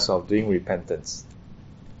purpose of doing repentance.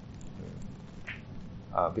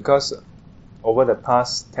 Because over the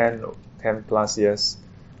past 10 plus years,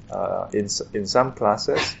 in some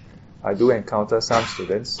classes, I do encounter some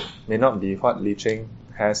students, may not be what Li Ching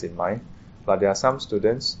has in mind, but there are some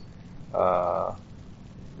students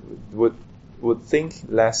would think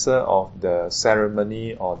lesser of the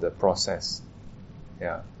ceremony or the process.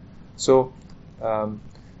 Yeah. So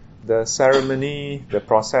the ceremony, the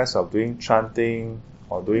process of doing chanting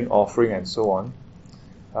or doing offering and so on,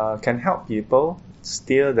 can help people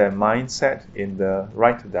steer their mindset in the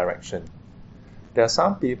right direction. There are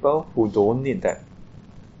some people who don't need that.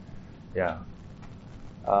 Yeah.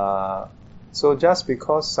 So just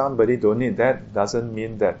because somebody don't need that doesn't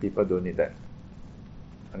mean that people don't need that.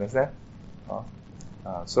 Understand?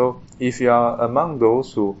 So if you are among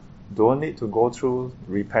those who don't need to go through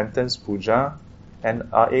repentance puja and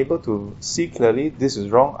are able to see clearly, this is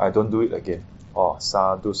wrong, I don't do it again.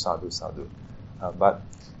 Sadhu. But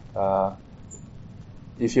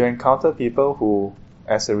if you encounter people who,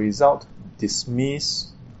 as a result,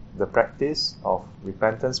 dismiss the practice of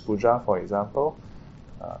repentance puja, for example,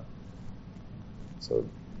 so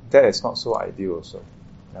that is not so ideal also.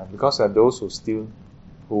 Because there are those who still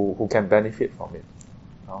who can benefit from it.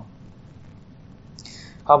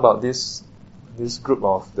 How about this group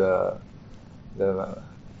of the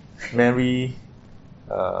merry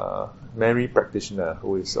practitioner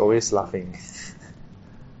who is always laughing?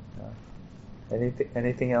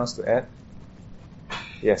 Anything else to add?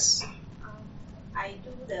 Yes. I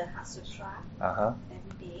do the Heart Sutra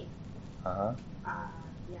every day.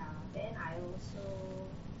 Then I also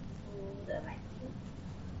do the lighting.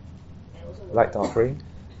 And also light offering?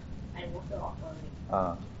 And water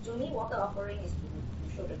offering. To me, water offering is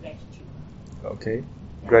to show the gratitude. Okay.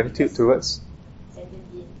 Gratitude towards? Sending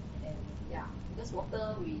in. And because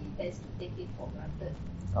water, we tend to take it for granted.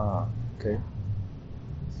 Okay.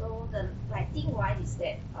 So the lighting one is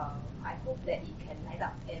that I hope that it can light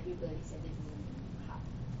up everybody's sending in heart.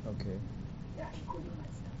 Okay. Including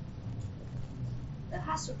myself. The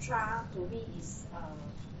Heart Sutra to me is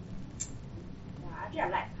actually I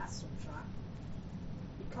like Heart Sutra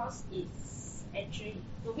because it's actually,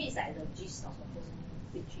 to me, it's like the gist of the person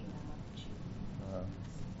teaching.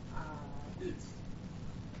 It's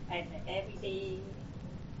and every day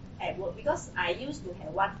at work, because I used to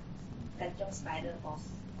have one kanchiong spider boss.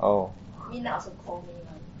 Midnight also call me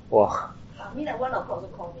one. Wow. Midnight 1 o'clock also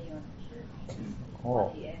call me one.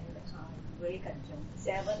 1 a.m. Very kanchiong.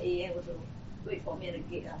 7 a.m. also wait for me at the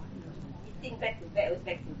gate. Meeting back to back.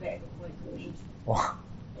 Wow.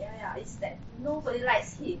 It's that nobody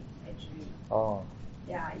likes him actually.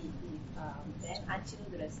 Then until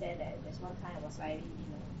to the extent that there's one time I was riding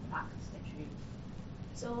in the dark actually.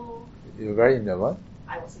 So you were riding in the what?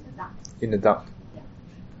 I was in the dark. In the dark. Yeah.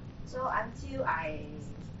 So until I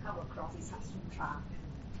come across this Heart Sutra,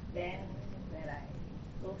 then when I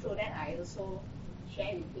go through, then I also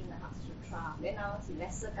share with him the Heart Sutra. Then now it's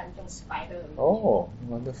lesser kanchiong spider.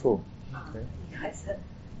 Wonderful. Okay. Because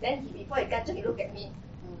then before he kanchiong, he looked at me.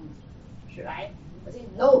 Should I? I said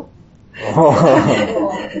no.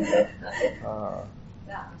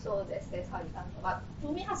 So that's how it comes. But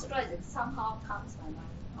to me, Heart Sutra is somehow calms my mind.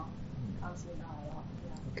 Calms me down a lot.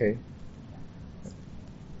 Okay.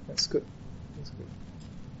 That's good.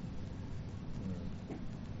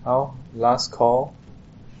 How? Last call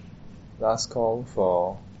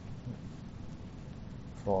for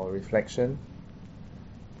reflection.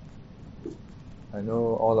 I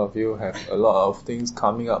know all of you have a lot of things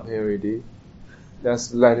coming up here already.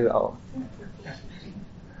 Just let it out.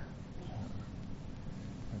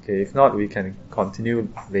 Okay, if not, we can continue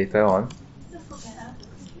later on.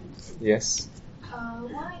 Yes.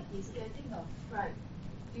 Why is getting a fright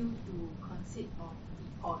due to conceit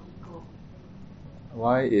or ego?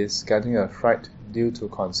 Why is getting a fright due to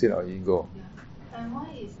conceit or ego? And why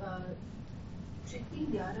is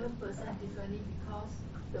treating the other person differently because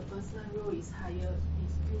the person role is higher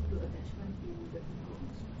is due to attachment to the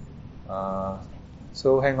ego?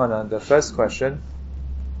 So hang on. The first question.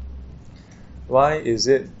 Why is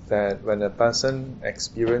it that when a person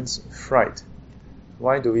experiences fright,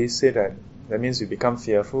 why do we say that? That means we become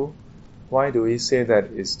fearful? Why do we say that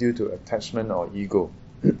it's due to attachment or ego?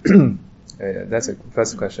 That's the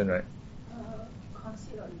first question, right?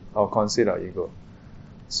 Conceit or ego.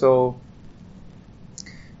 So,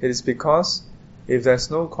 it is because if there's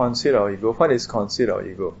no conceit or ego, what is conceit or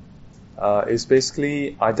ego? It's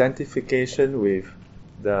basically identification with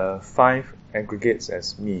the 5 aggregates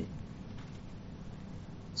as me.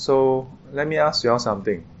 So, let me ask you all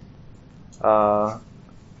something.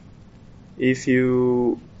 If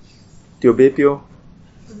you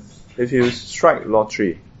strike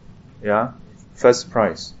lottery, yeah, first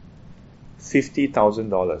prize,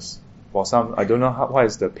 $50,000 for some, I don't know what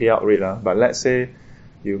is the payout rate, but let's say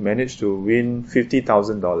you managed to win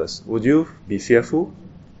 $50,000. Would you be fearful?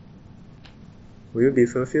 Will you be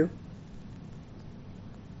fearful?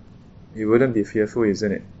 You wouldn't be fearful,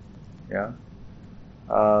 isn't it? Yeah.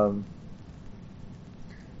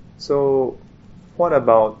 So, what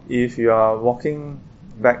about if you are walking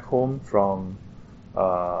back home from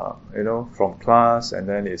class, and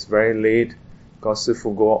then it's very late because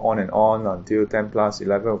Sifu go on and on until 10 plus,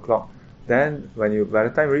 11 o'clock. Then by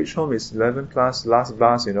the time you reach home, it's 11 plus, last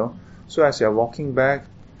bus, So as you're walking back,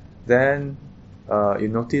 then you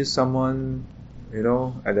notice someone,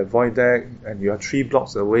 at the void deck, and you are 3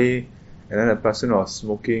 blocks away, and then the person was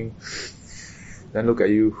smoking, then look at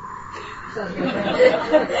you.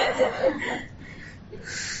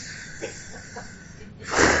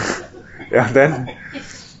 Yeah, then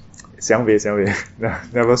xiang wei.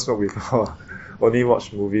 Never smoke before. Only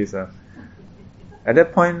watch movies. At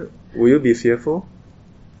that point, will you be fearful?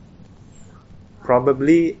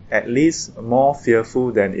 Probably at least more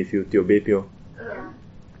fearful than if you tio bei pio.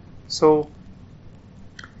 So,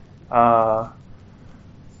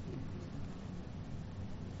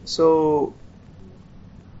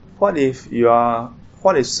 what if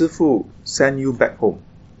Sifu send you back home?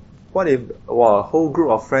 What if a whole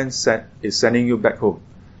group of friends is sending you back home?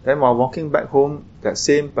 Then while walking back home, that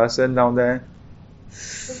same person down there,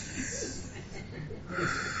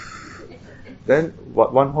 then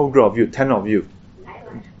one whole group of you, 10 of you,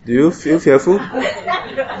 do you feel fearful?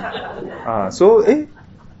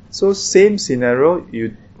 So same scenario,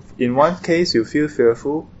 in one case you feel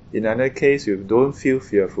fearful, in another case you don't feel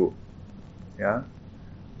fearful. Yeah?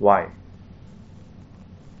 Why?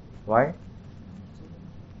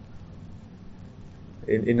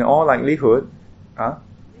 In all likelihood,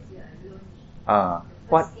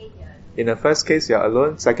 what? In the first case you are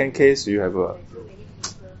alone, second case you have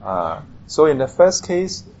so in the first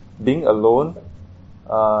case, being alone,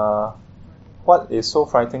 what is so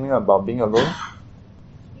frightening about being alone?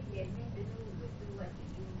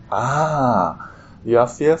 You are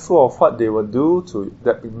fearful of what they will do to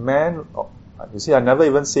that man. You see, I never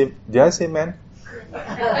even say. Did I say man?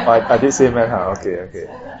 I did say man. Okay.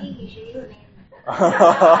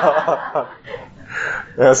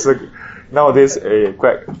 Yes. Nowadays,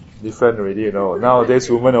 quite different already. Nowadays,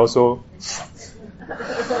 women also.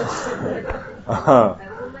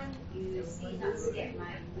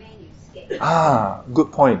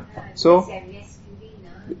 Good point. So,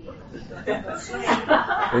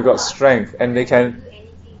 you got strength, and they can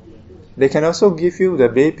also give you the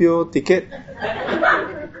Beipio ticket.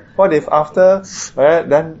 What if after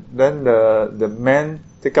then the man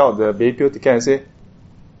take out the Beipio ticket and say,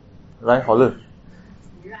 "Right, Holland,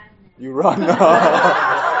 you run."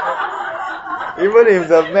 Even if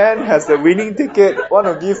the man has the winning ticket, want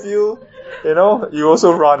to give you, you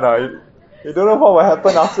also run. You don't know what will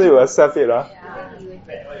happen after you accept it.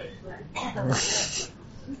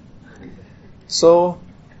 So,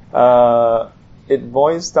 it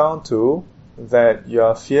boils down to that you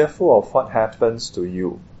are fearful of what happens to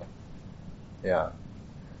you. Yeah.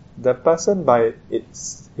 The person by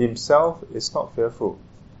himself is not fearful.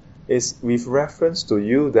 It's with reference to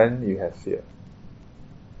you, then you have fear.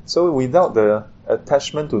 So without the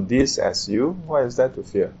attachment to this as you, what is there to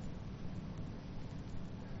fear?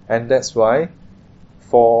 And that's why,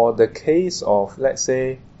 for the case of, let's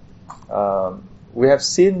say, we have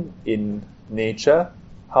seen in nature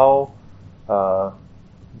how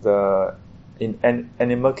in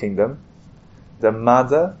animal kingdom, the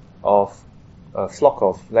mother of a flock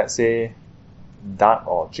of, let's say, duck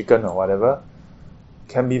or chicken or whatever,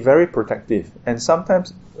 can be very protective. And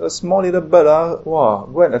sometimes a small little bird,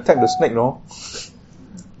 go and attack the snake, no?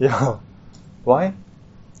 Yeah. Why?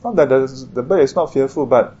 Not that the bird is not fearful,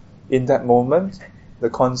 but in that moment, the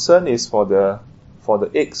concern is for the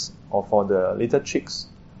eggs or for the little chicks.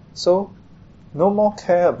 So, no more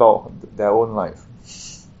care about their own life.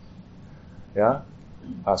 Yeah?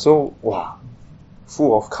 So,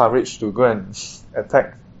 full of courage to go and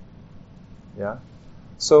attack. Yeah?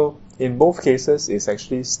 So, in both cases, it's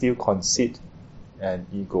actually still conceit and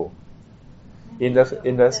ego. In the to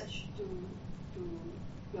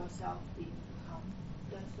yourself being harm.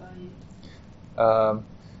 That's why.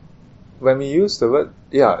 When we use the word,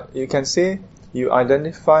 you can say you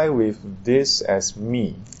identify with this as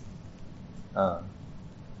me.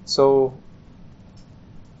 So,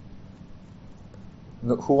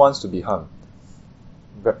 who wants to be harmed?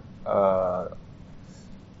 But,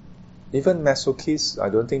 even masochists, I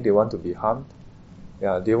don't think they want to be harmed.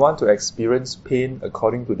 Yeah, they want to experience pain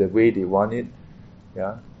according to the way they want it.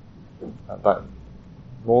 Yeah, but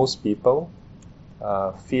most people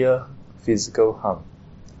fear physical harm.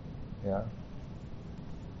 Yeah.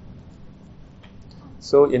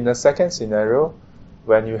 So in the second scenario,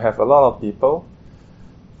 when you have a lot of people,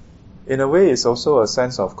 in a way it's also a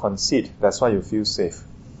sense of conceit. That's why you feel safe.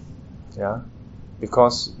 Yeah,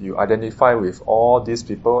 because you identify with all these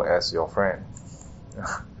people as your friend.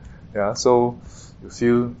 Yeah, so you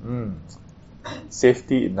feel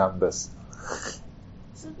safety in numbers.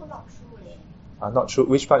 Not true, leh. Not true.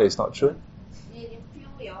 Which part is not true? You feel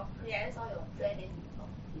your friends or your friend, then you don't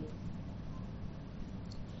feel.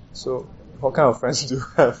 So, what kind of friends do you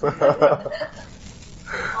have? No,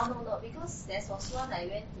 because there was one I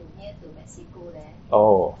went near to Mexico there.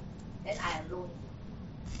 Oh. Then I alone.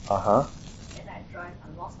 Then I drive, I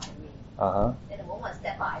lost my way. Then the moment I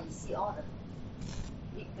step out, I see all the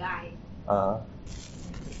big guy.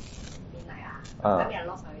 Midnight. I mean, I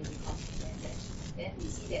lost my way because then we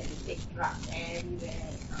see that they take drugs everywhere.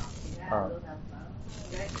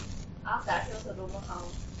 Then after I also don't know how.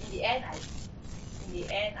 In the end,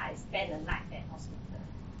 I spent the night at hospital.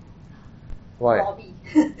 Why? Lobby.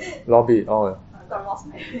 Lobby. Oh. I got lost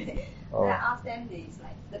my way. Then I asked them. It's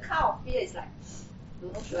like the kind of fear is like,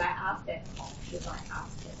 don't know, should I ask them or should I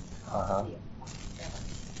ask them?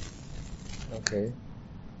 Okay.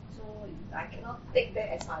 So I cannot take them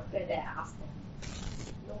as my friend. Then I ask them.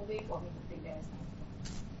 No way for me to take them as my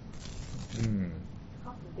friend.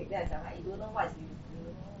 How to take them as my friend? You don't know what is you don't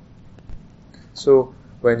know. So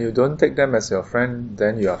when you don't take them as your friend,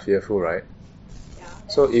 then you are fearful, right? Yeah.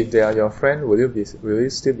 So if they are your friend, will you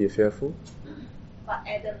still be fearful? But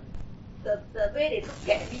at the way they look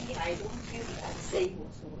at me, I don't feel I'm safe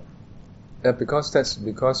also. Yeah, that's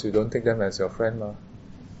because you don't take them as your friend, ma.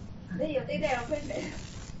 Then you take them as your friend then.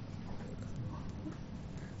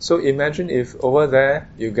 So imagine if over there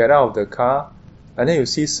you get out of the car and then you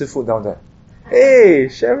see Sifu down there. Hey,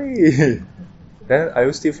 Sherry! Then are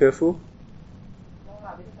you still fearful?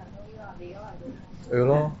 You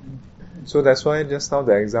know? So that's why just now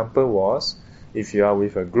the example was, if you are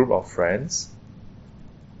with a group of friends,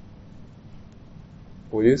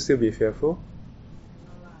 will you still be fearful?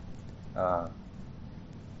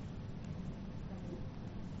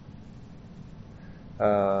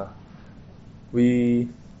 We.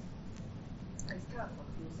 It's kind of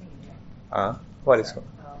confusing, isn't it? What is? If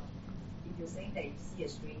you're saying that you see a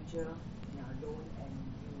stranger and you're alone and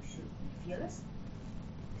you should be fearless,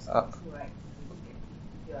 it's not true, right? If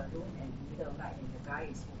you're alone and in the middle of the night and the guy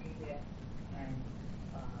is smoking there, and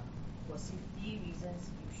for safety reasons,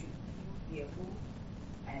 you should feel fearful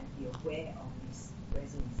and be aware of his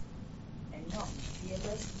presence, and not be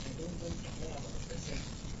fearless and don't even care about the person.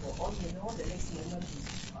 For all you know, the next moment he's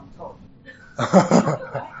on top.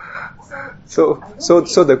 So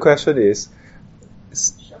the question is,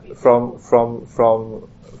 from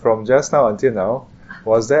just now until now,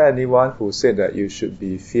 was there anyone who said that you should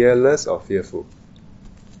be fearless or fearful?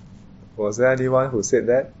 Was there anyone who said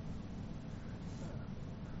that?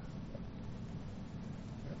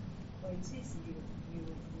 Well, it says you do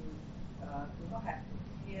not have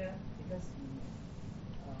fear because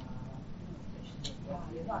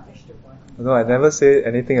you're not attached to body. No, I never say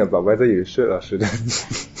anything about whether you should or shouldn't.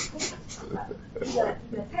 If you're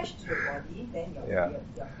attached to the body, then you're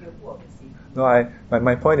fearful of the safety. No,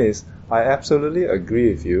 my point is, I absolutely agree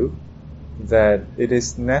with you that it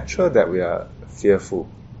is natural that we are fearful.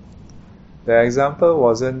 The example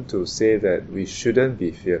wasn't to say that we shouldn't be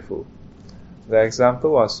fearful. The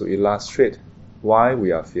example was to illustrate why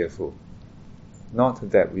we are fearful, not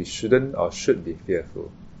that we shouldn't or should be fearful.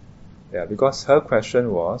 Yeah, because her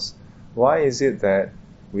question was, why is it that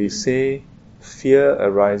we say fear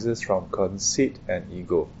arises from conceit and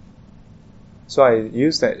ego? So I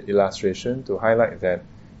use that illustration to highlight that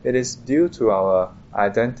it is due to our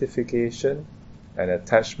identification and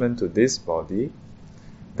attachment to this body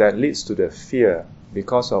that leads to the fear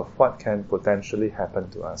because of what can potentially happen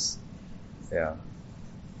to us. Yeah.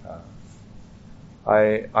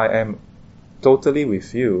 I am totally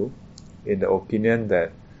with you in the opinion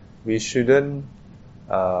that we shouldn't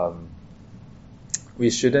we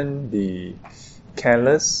shouldn't be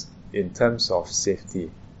careless in terms of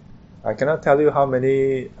safety. I cannot tell you how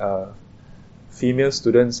many female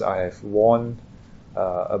students I have warned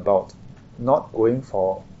about not going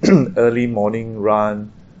for early morning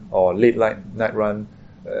run or late night run.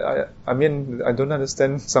 I mean, I don't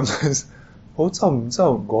understand sometimes. 好走唔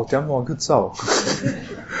走，5點我去走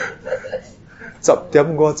，10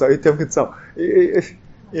點我走，1點去走。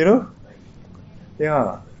You know?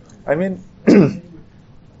 Yeah. I mean,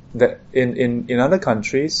 that in other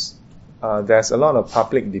countries, there's a lot of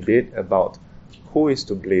public debate about who is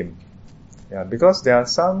to blame. Yeah, because there are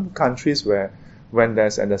some countries where when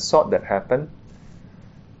there's an assault that happened,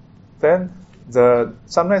 then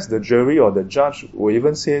sometimes the jury or the judge will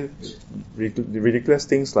even say ridiculous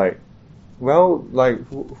things like, well, like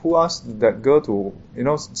who asked that girl to,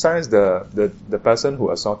 sometimes the person who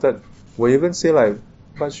assaulted will even say like,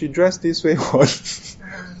 but she dressed this way.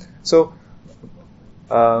 So,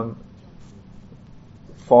 as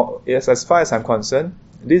far as I'm concerned,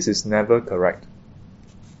 this is never correct.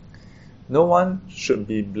 No one should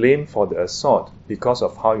be blamed for the assault because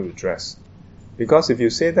of how you dress. Because if you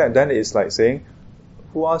say that, then it's like saying,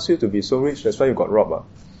 who asked you to be so rich, that's why you got robbed.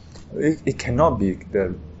 It cannot be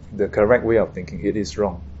the correct way of thinking. It is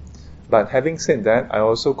wrong. But having said that, I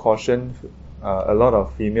also caution a lot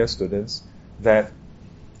of female students that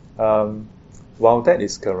while that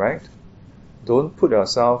is correct, don't put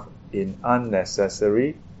yourself in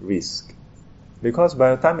unnecessary risk. Because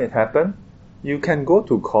by the time it happened, you can go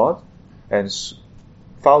to court and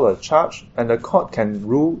file a charge, and the court can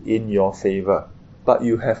rule in your favor. But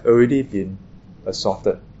you have already been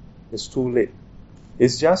assaulted. It's too late.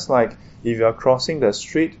 It's just like if you are crossing the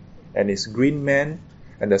street and it's green man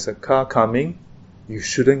and there's a car coming, you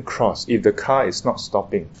shouldn't cross if the car is not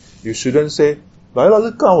stopping. You shouldn't say, 來啦，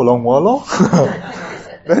你交落我咯.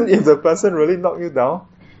 Then if the person really knock you down,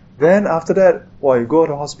 then after that, you go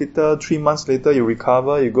to the hospital, 3 months later you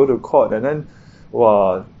recover, you go to court, and then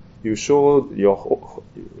you show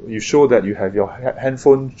that you have your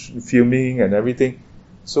handphone filming and everything.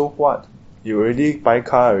 So what? You already buy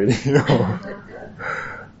car already.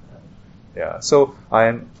 Yeah. So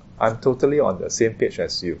I'm totally on the same page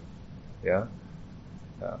as you. Yeah.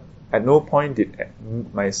 At no point did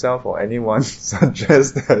myself or anyone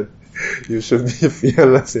suggest that you should be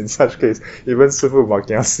fearless in such case. Even Sifu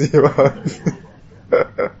Makiasi.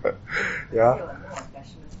 Yeah.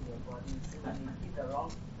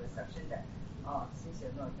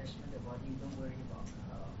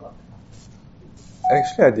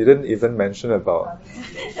 Actually, I didn't even mention about. The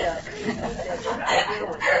idea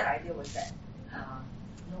was that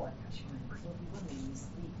no attachment. So people may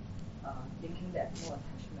mislead, thinking that no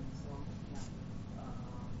attachment. So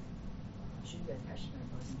shouldn't be attached to my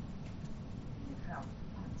body. In the kind of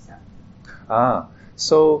concept.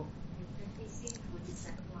 So.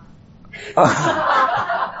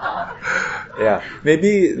 Yeah,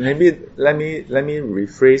 maybe let me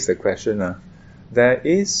rephrase the question. There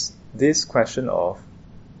is this question of,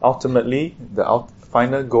 ultimately the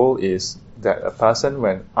final goal is that a person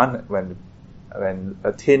when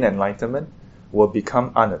attain enlightenment will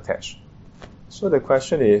become unattached. So the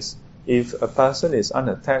question is, if a person is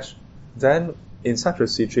unattached, then in such a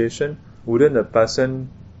situation, wouldn't a person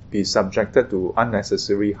be subjected to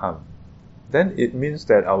unnecessary harm? Then it means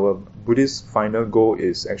that our Buddhist final goal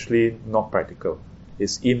is actually not practical.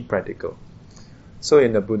 It's impractical. So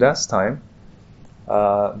in the Buddha's time,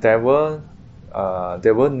 there were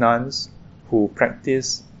nuns who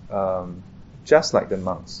practiced just like the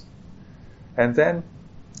monks. And then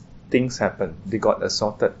things happened. They got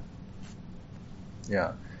assaulted.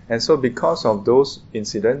 Yeah. And so because of those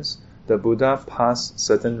incidents, the Buddha passed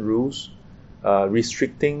certain rules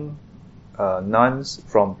restricting nuns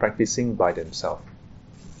from practicing by themselves.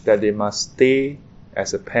 That they must stay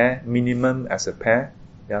as a pair, minimum as a pair.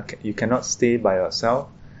 Yeah? You cannot stay by yourself.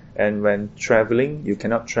 And when traveling, you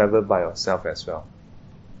cannot travel by yourself as well.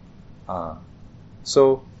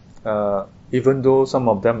 So, even though some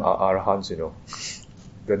of them are arahants,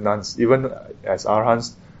 the nuns, even as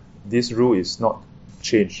arahants, this rule is not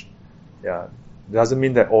changed. Yeah, it doesn't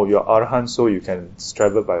mean that you're arahant, so you can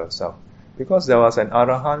travel by yourself. Because there was an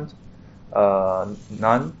arahant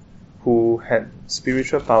nun who had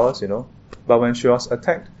spiritual powers, but when she was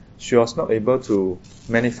attacked, she was not able to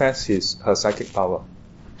manifest her psychic power.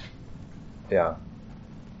 Yeah.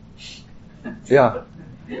 So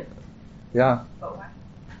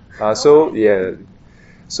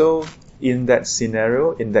in that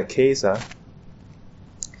scenario, in that case, the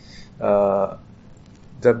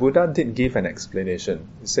Buddha did give an explanation.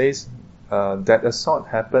 It says, that assault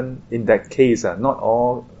happened in that case. Not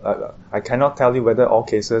all. I cannot tell you whether all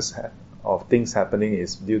cases of things happening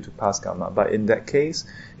is due to past karma, but in that case,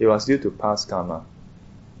 it was due to past karma.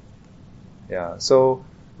 Yeah. So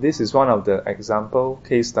this is one of the example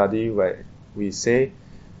case study where we say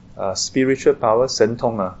spiritual power 神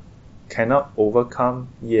通 cannot overcome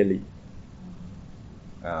业力.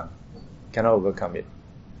 Cannot overcome it.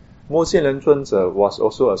 摩羯人尊者 was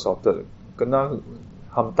also assaulted, kena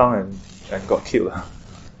hamtang and got killed.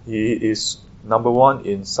 He is number one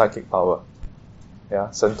in psychic power.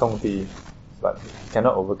 Yeah, 神通第一, but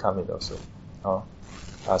cannot overcome it also.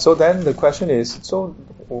 So then the question is, so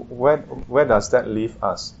where does that leave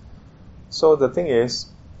us? So the thing is,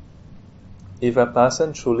 if a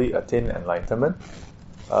person truly attained enlightenment,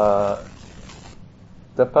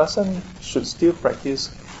 the person should still practice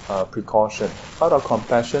precaution out of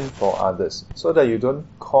compassion for others, so that you don't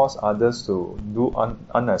cause others to do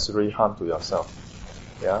unnecessary harm to yourself.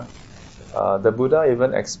 Yeah, the Buddha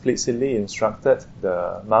even explicitly instructed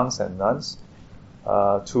the monks and nuns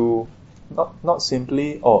to not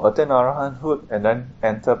simply attain arahanthood and then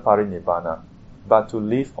enter parinibbana, but to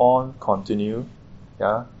live on, continue,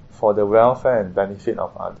 for the welfare and benefit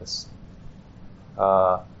of others.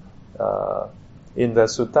 In the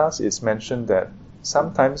suttas, it's mentioned that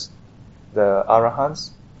sometimes the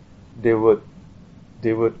arahants, they would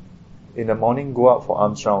in the morning go out for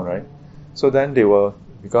alms round, right? So then they will,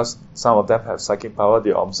 because some of them have psychic power,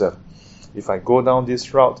 they observe, if I go down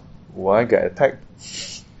this route, will I get attacked?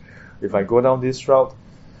 If I go down this route,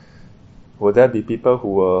 will there be people who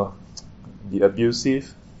will be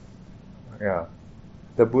abusive? Yeah.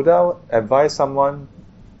 The Buddha advised someone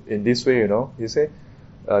in this way, he said,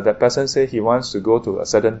 that person say he wants to go to a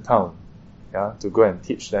certain town, to go and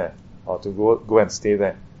teach there, or to go and stay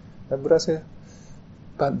there. The Buddha said,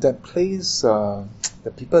 but that place, the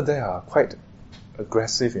people there are quite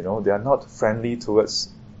aggressive, they are not friendly towards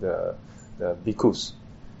the bhikkhus.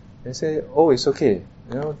 They say, it's okay,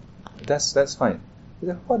 that's fine. He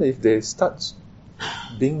said, what if they start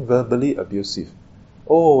being verbally abusive?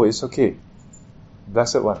 It's okay.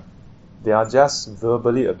 Blessed one, they are just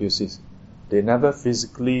verbally abusive. They never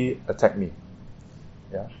physically attack me.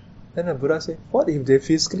 Yeah. Then the Buddha said, what if they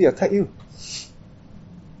physically attack you?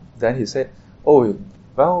 Then he said,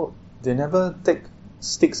 they never take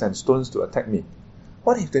sticks and stones to attack me.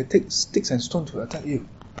 What if they take sticks and stones to attack you?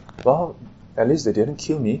 Well, at least they didn't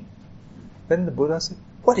kill me. Then the Buddha said,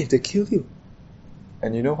 what if they kill you?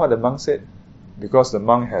 And you know what the monk said? Because the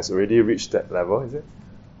monk has already reached that level, he said,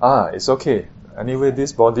 it's okay. Anyway,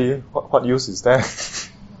 this body, what use is there?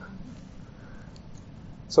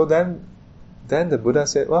 So then the Buddha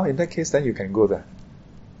said, in that case, then you can go there.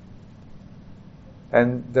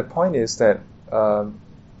 And the point is that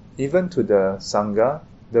even to the Sangha,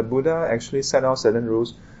 the Buddha actually set out certain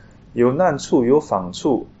rules. 有难处,有访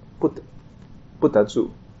处,不得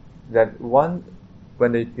住. That one,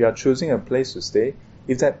 when you are choosing a place to stay,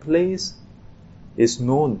 if that place is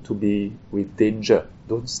known to be with danger,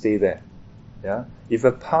 don't stay there. Yeah. If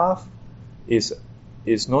a path is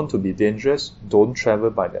known to be dangerous, don't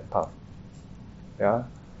travel by that path. Yeah.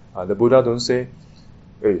 The Buddha don't say,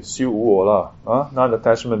 修无我啦, not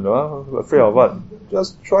attachment, afraid of what?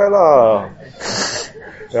 Just try lah.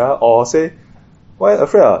 Yeah. Or say, why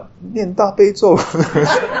afraid? 念大悲咒.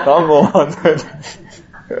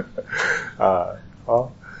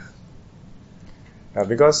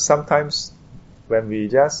 Because sometimes when we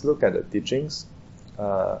just look at the teachings,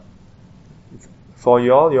 for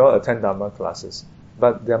you all attend Dharma classes,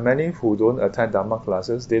 but there are many who don't attend Dharma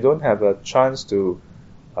classes. They don't have a chance to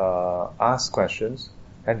ask questions,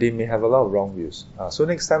 and they may have a lot of wrong views. So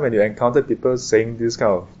next time when you encounter people saying these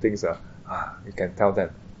kind of things, you can tell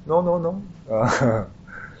them, no.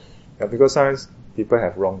 Because sometimes people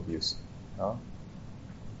have wrong views.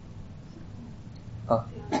 What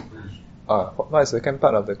is the second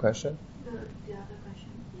part of the question? The other question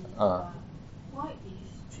is, why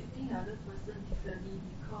is treating another person differently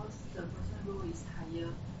because the person's role is higher,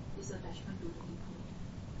 is attachment to the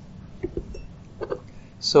ego?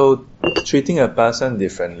 So treating a person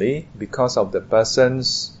differently because of the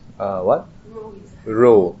person's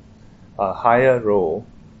role, higher role.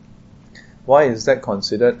 Why is that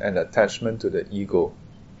considered an attachment to the ego?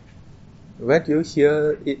 Where do you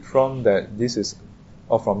hear it from that this is,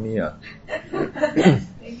 from me?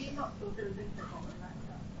 Maybe not totally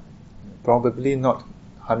probably not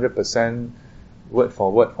 100% word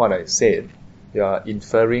for word what I said. You are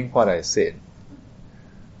inferring what I said.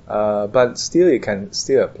 But still it can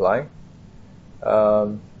still apply.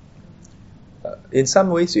 In some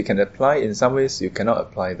ways you can apply, in some ways you cannot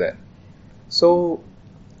apply that. So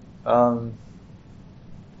For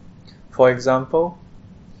example,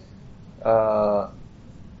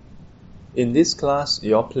 in this class,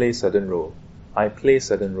 you all play certain role. I play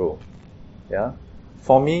certain role. Yeah.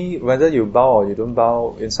 For me, whether you bow or you don't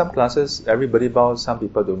bow, in some classes, everybody bows, some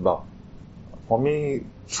people don't bow. For me,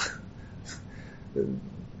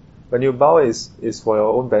 when you bow is for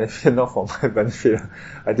your own benefit, not for my benefit.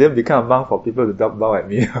 I didn't become a monk for people to bow at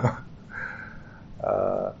me.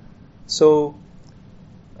 But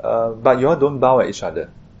you all don't bow at each other.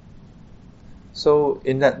 So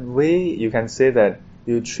in that way, you can say that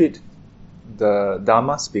you treat the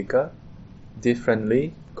Dharma speaker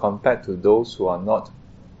differently compared to those who are not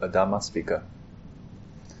a Dharma speaker.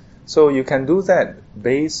 So you can do that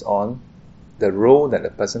based on the role that the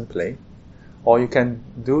person plays, or you can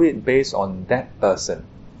do it based on that person.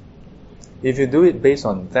 If you do it based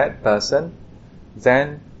on that person,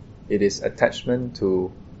 then it is attachment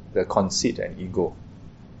to the conceit and ego.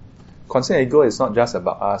 Conceit and ego is not just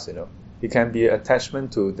about us, It can be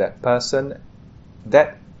attachment to that person,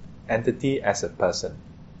 that entity as a person.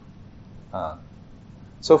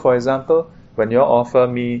 So for example, when you all offer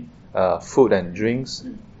me food and drinks,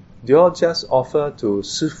 do you all just offer to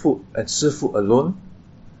Shifu and Shifu alone?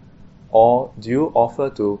 Or do you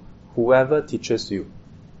offer to whoever teaches you?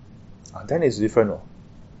 Then it's different.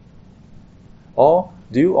 Or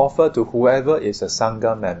do you offer to whoever is a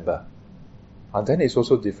Sangha member? Then it's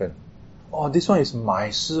also different. Oh, this one is my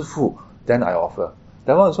Shifu, then I offer.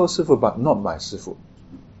 That one is also Shifu, but not my Shifu.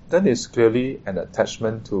 Then it's clearly an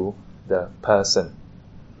attachment to the person,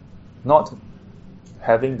 not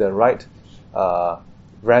having the right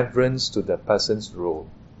reverence to the person's role.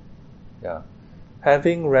 Yeah.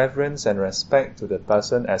 Having reverence and respect to the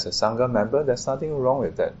person as a Sangha member, there's nothing wrong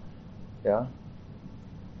with that. Yeah.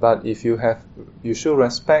 But if you show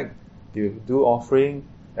respect, you do offering,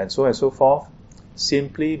 and so forth,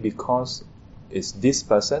 simply because it's this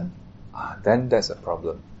person, then that's a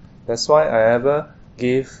problem. That's why I ever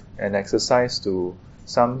gave an exercise to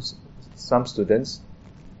some students.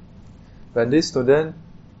 When this student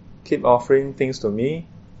keep offering things to me,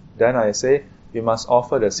 then I say, you must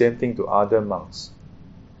offer the same thing to other monks.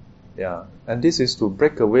 Yeah. And this is to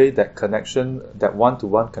break away that connection, that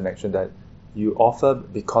one-to-one connection that you offer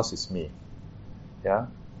because it's me. Yeah.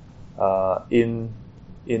 In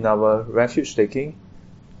our refuge taking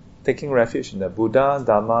refuge in the Buddha,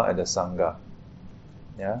 Dharma, and the Sangha.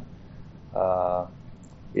 Yeah.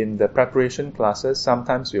 In the preparation classes,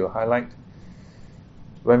 sometimes we'll highlight,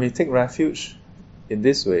 when we take refuge in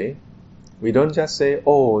this way, we don't just say,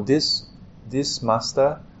 oh, this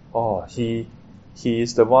master, he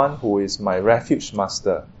is the one who is my refuge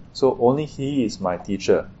master, so only he is my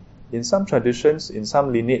teacher. In some traditions, in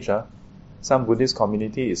some lineage, some Buddhist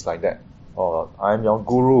community is like that. I'm your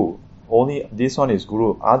guru, only this one is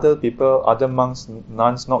guru. Other people, other monks,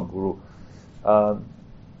 nuns, not guru.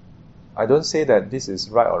 I don't say that this is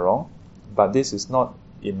right or wrong, but this is not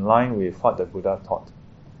in line with what the Buddha taught.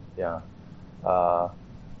 Yeah.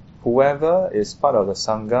 Whoever is part of the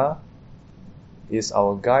Sangha is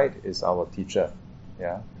our guide, is our teacher.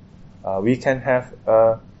 Yeah. We can have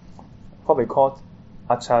what we call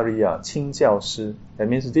Acharya, 清教师. That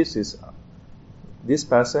means this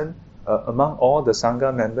person, among all the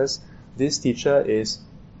Sangha members, this teacher is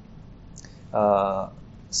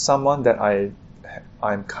someone that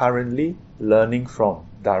I'm currently learning from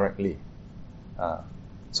directly.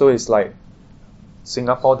 So it's like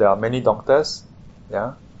Singapore, there are many doctors,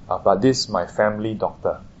 yeah, but this is my family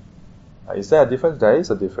doctor. Is there a difference? There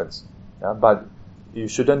is a difference. Yeah, but you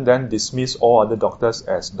shouldn't then dismiss all other doctors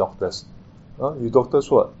as doctors. You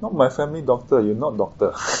doctors what? Not my family doctor, you're not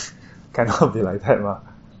doctor. Cannot be like that,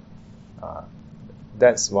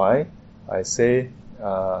 That's why I say,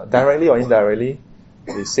 directly or indirectly,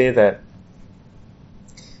 we say that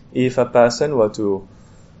if a person were to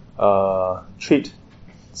treat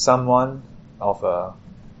someone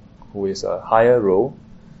who is a higher role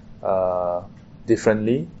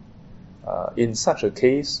differently, in such a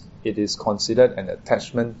case, it is considered an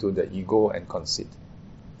attachment to the ego and conceit.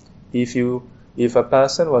 If a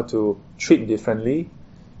person were to treat differently,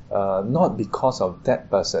 not because of that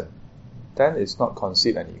person, then it's not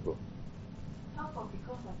conceit and ego. How about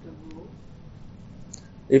because of the role?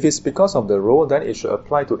 If it's because of the role, then it should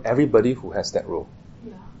apply to everybody who has that role.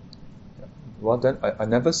 Yeah. Well, then I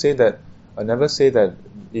never say that. I never say that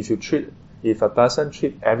if a person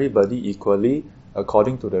treat everybody equally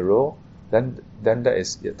according to the role, then that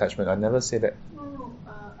is the attachment. I never say that. No,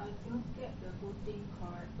 I don't get the whole thing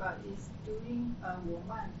correct, but it's during 我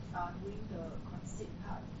们 doing the conceit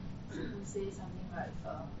part, we say something like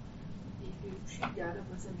if you treat the other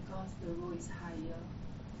person because the role is higher,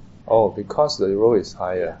 Oh, because the role is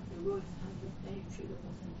higher. The role is higher, then you treat the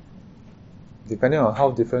person differently. Depending on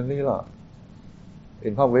how differently lah.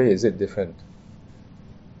 In what way is it different?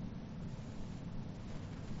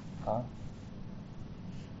 Huh?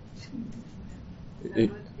 I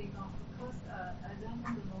would think of, because I don't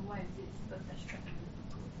know why is it first attractive.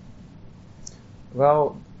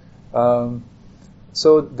 Well,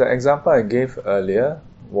 so the example I gave earlier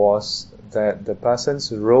was that the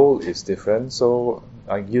person's role is different, so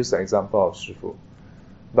I use the example of Shifu.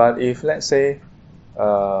 But if, let's say,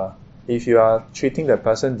 if you are treating the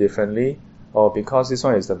person differently, or because this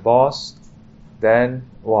one is the boss, then,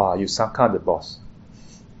 wow, you saka the boss.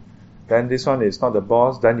 Then this one is not the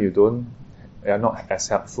boss, then you are not as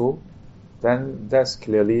helpful, then that's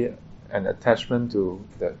clearly an attachment to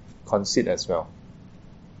the conceit as well.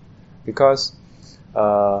 Because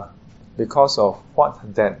of what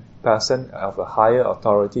that person of a higher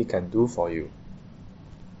authority can do for you.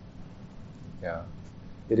 Yeah.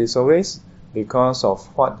 It is always because of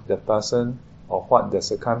what the person or what the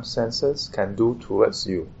circumstances can do towards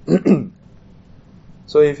you.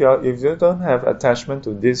 So if you don't have attachment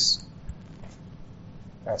to this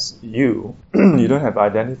as you, you don't have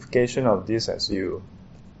identification of this as you,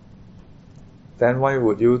 then why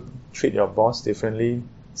would you treat your boss differently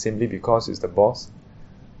simply because it's the boss?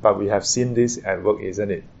 But we have seen this at work,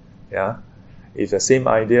 isn't it? Yeah. If the same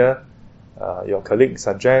idea your colleague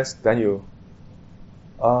suggests, then you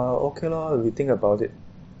okay lor, we think about it.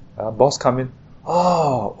 Boss come in,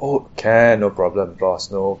 can, no problem,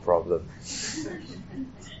 boss, no problem.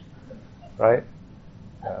 Right?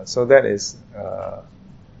 So that is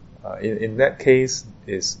in that case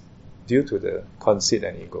is due to the conceit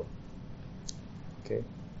and ego. Okay.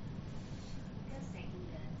 Just like in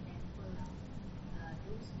the temple,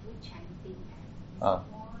 those who chanting is Ah.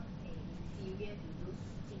 more inferior to those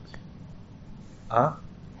who teach. Huh?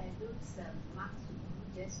 Those monks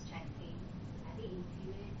who just chanting, I think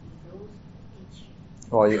inferior to those who teach.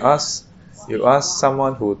 Or you ask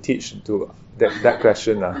someone who teach to that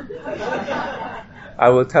question. I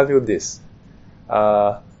will tell you this.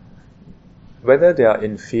 Whether they are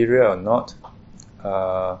inferior or not,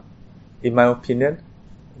 in my opinion,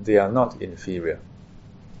 they are not inferior.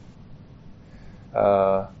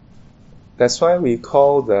 That's why we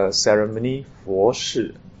call the ceremony 佛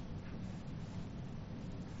事.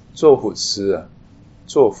 做佛事,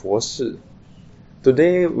 做佛事.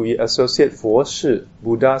 Today we associate 佛事,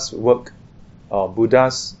 Buddha's work, or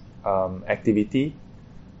Buddha's activity,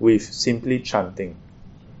 with simply chanting.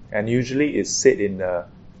 And usually it's said in a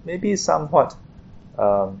maybe somewhat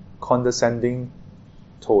condescending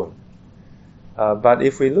tone. But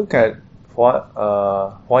if we look at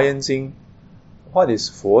Hua Yan Jing, what is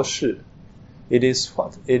佛事? It is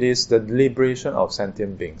the liberation of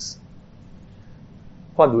sentient beings.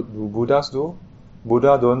 What do Buddhas do?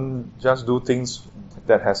 Buddha don't just do things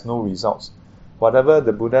that has no results. Whatever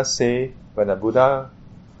the Buddha say, when the Buddha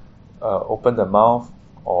open the mouth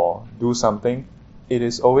or do something, it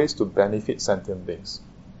is always to benefit sentient beings.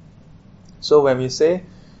 So when we say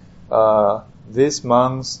these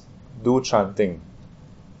monks do chanting,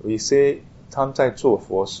 we say 他们在做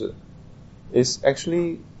佛事, is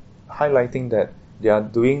actually highlighting that they are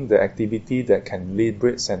doing the activity that can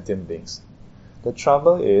liberate sentient beings. The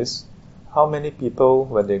trouble is, how many people,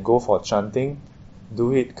 when they go for chanting,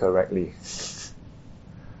 do it correctly?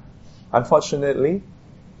 Unfortunately,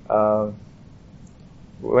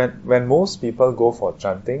 when most people go for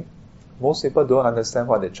chanting, most people don't understand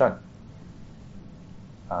what they chant.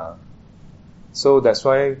 So that's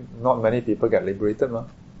why not many people get liberated.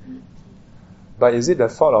 But is it the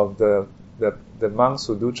fault of the monks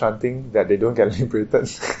who do chanting that they don't get liberated?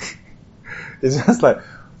 It's just like,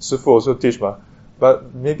 Shifu also teach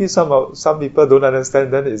but maybe some people don't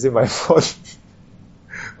understand, then is it my fault?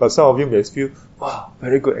 But some of you may feel, wow,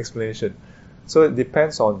 very good explanation. So it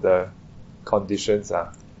depends on the conditions.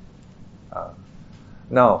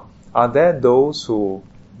 Now, are there those who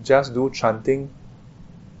just do chanting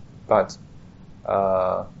but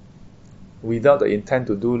without the intent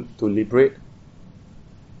to liberate?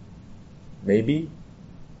 Maybe.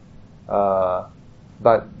 But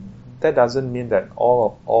that doesn't mean that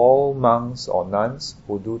all monks or nuns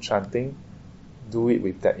who do chanting do it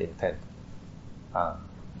with that intent.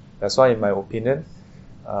 That's why, in my opinion,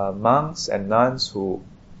 monks and nuns who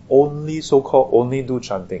so-called only do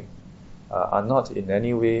chanting are not in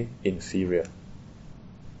any way inferior.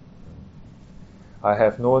 I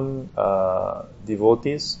have known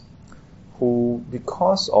devotees who,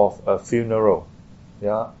 because of a funeral,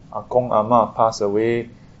 Akong Ama passed away,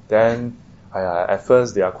 then at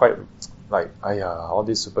first they are quite like, all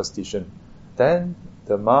this superstition. Then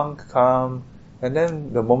the monk come, and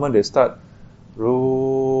then the moment they start, Ru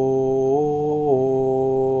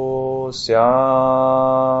Xiang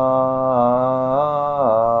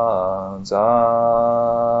Za.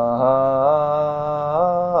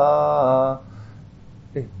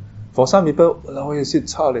 For some people,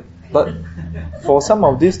 but for some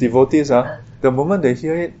of these devotees, the moment they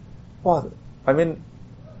hear it, wow, I mean,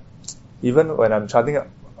 even when I'm chanting, not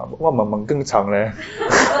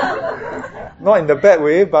in the bad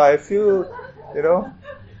way, but I feel,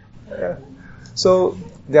 yeah. So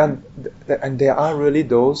there are really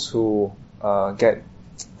those who get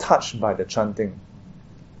touched by the chanting.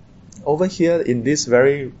 Over here in this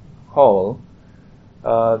very hall,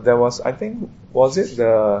 there was, I think, was it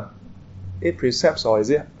the 8 Precepts or is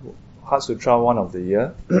it Heart Sutra one of the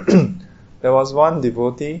year? There was one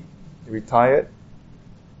devotee, retired.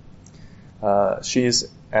 She is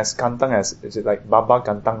as kantang as, is it like Baba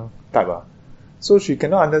Kantang type? So she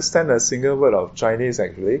cannot understand a single word of Chinese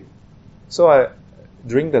actually. So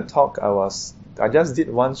during the talk, I just did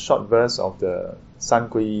one short verse of the San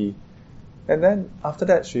Kui Yi. And then after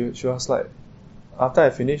that, she was like, after I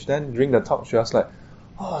finished, then during the talk, she was like,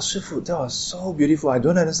 oh, Shifu, that was so beautiful. I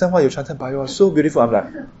don't understand why you chanted, but it was so beautiful. I'm like,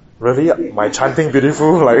 really? My chanting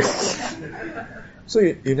beautiful? Like, so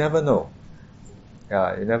you never know.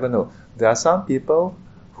 Yeah, you never know. There are some people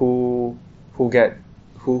whose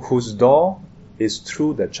door is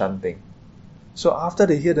through the chanting. So after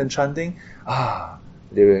they hear the chanting,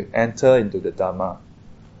 they will enter into the Dharma.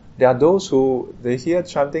 There are those who they hear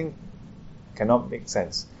chanting cannot make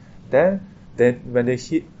sense. Then when they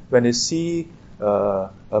see a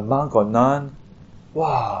monk or nun,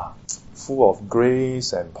 wow, full of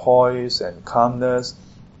grace and poise and calmness,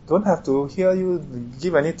 don't have to hear you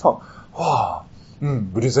give any talk. Wow,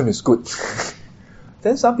 Buddhism is good.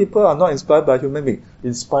 Then some people are not inspired by human being,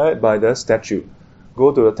 inspired by the statue.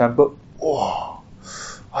 Go to the temple,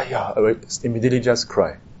 immediately just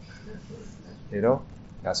cry.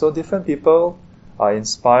 Yeah, so different people are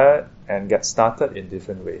inspired and get started in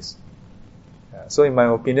different ways. Yeah, so in my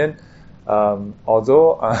opinion,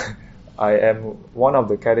 although I am one of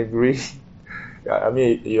the category, I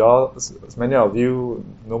mean, many of you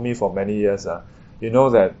know me for many years. You know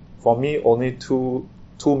that for me, only two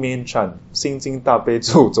main chant, 心经大悲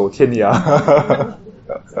咒走天涯.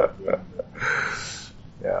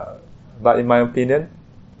 Yeah, but in my opinion,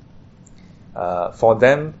 for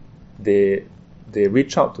them, they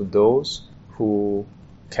reach out to those who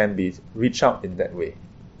can be reached out in that way.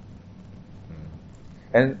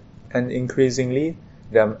 And increasingly,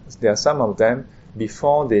 there are some of them,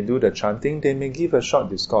 before they do the chanting, they may give a short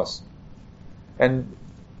discourse. And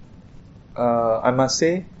I must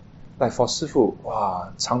say, like for Sifu,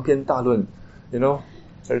 wow, 长篇大论,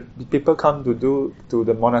 people come to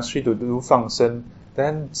the monastery to do 放生,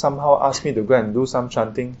 then somehow ask me to go and do some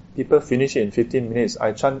chanting. People finish it in 15 minutes.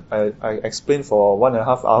 I explain for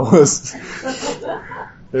 1.5 hours.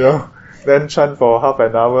 Then chant for half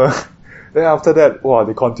an hour. Then after that,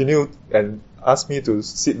 they continue and ask me to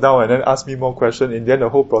sit down and then ask me more questions. In the end, the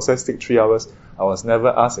whole process took 3 hours. I was never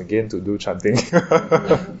asked again to do chanting.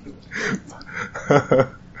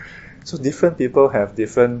 So different people have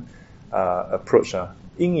different approach.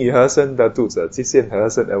 因以和身得度者，即现和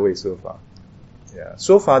身而为说法. Yeah,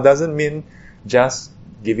 so far doesn't mean just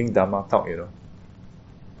giving Dharma talk,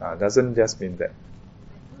 doesn't just mean that.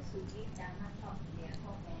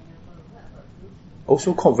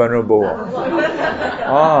 Also called venerable.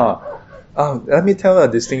 Let me tell a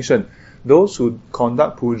distinction. Those who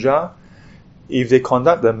conduct puja, if they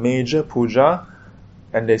conduct the major puja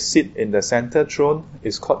and they sit in the center throne,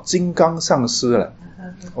 it's called 金刚上师.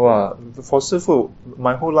 Wow, for Sifu,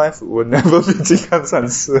 my whole life will never be 金刚上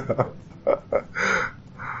师.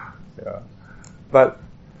 Yeah. But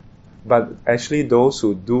actually those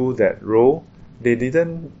who do that role, they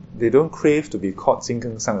don't crave to be called 金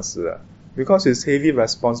刚上师. Because it's heavy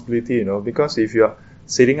responsibility, because if you're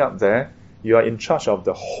sitting up there, you are in charge of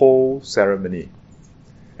the whole ceremony.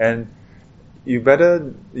 And you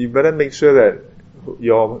better make sure that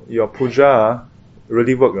your puja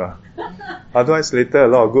really work. Otherwise later a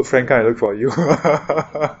lot of good friends come and look for you.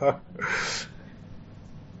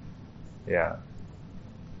 Yeah.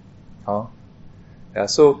 Yeah,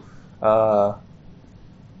 so I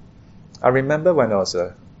remember when I was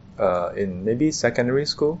in maybe secondary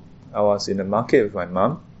school, I was in the market with my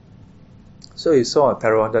mom. So we saw a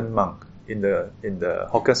Theravada monk in the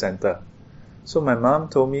hawker center. So my mom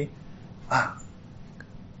told me, I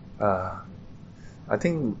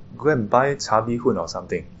think go and buy cha bee hoon or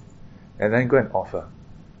something, and then go and offer.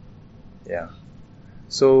 Yeah.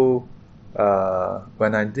 So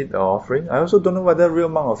when I did the offering, I also don't know whether real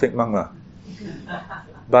monk or fake monk.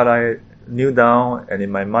 But I kneeled down, and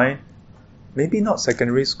in my mind, maybe not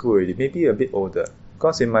secondary school already, maybe a bit older.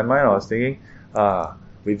 Because in my mind I was thinking,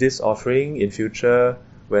 with this offering in future,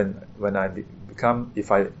 when I become,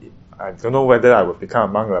 if I don't know whether I would become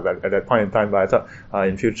a monk at that point in time, but I thought,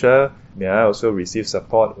 in future, may I also receive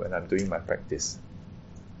support when I'm doing my practice.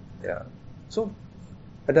 Yeah. So,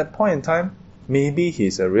 at that point in time, maybe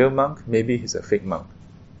he's a real monk, maybe he's a fake monk.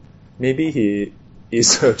 Maybe he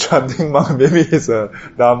is a chanting monk, maybe he's a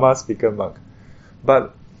Dharma speaker monk.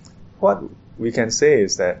 But what we can say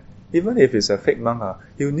is that even if he's a fake monk,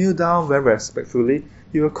 you kneel down very respectfully,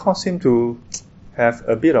 you will cause him to have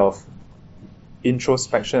a bit of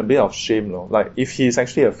introspection, a bit of shame. Like if he's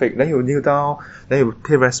actually a fake, then you kneel down, then you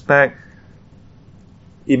pay respect.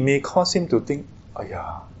 It may cause him to think, I'm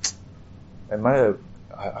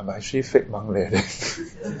actually fake monk.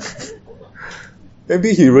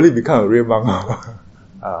 Maybe he really become a real monk.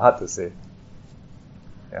 Hard to say.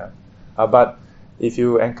 Yeah. But if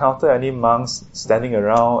you encounter any monks standing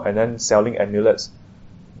around and then selling amulets,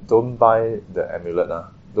 don't buy the amulet.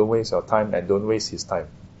 Don't waste your time and don't waste his time.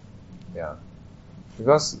 Yeah.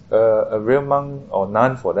 Because a real monk or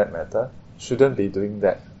nun for that matter shouldn't be doing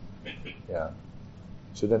that. Yeah.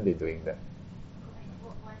 Shouldn't be doing that.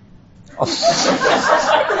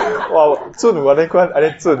 Wow, so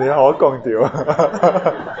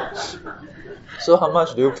how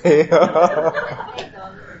much do you pay? $10.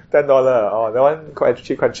 Oh, that one quite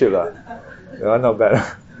cheap. That one not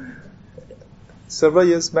bad. Several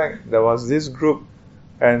years back, there was this group,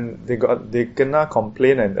 and they kena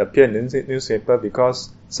complain and appear in the newspaper because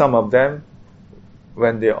some of them,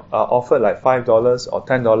 when they are offered like $5 or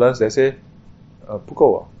 $10, they say, 不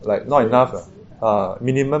够, like not enough.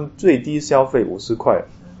 Minimum 最低消费50块.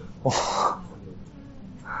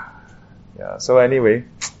 Yeah, so anyway,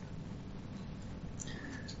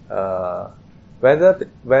 whether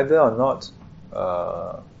or not,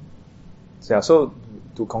 so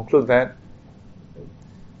to conclude that,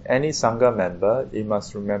 any Sangha member, you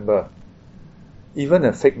must remember, even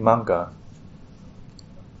a fake monk,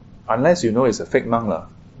 unless you know it's a fake monk,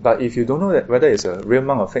 but if you don't know whether it's a real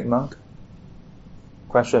monk or fake monk,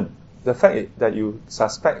 question, the fact that you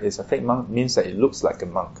suspect it's a fake monk means that it looks like a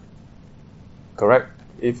monk. Correct?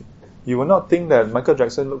 If you will not think that Michael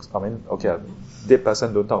Jackson looks, dead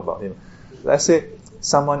person, don't talk about him. Let's say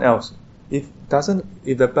someone else. If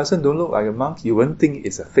the person don't look like a monk, you won't think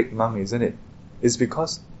it's a fake monk, isn't it? It's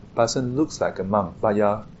because the person looks like a monk, but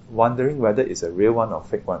you're wondering whether it's a real one or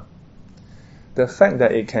fake one. The fact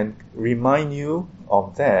that it can remind you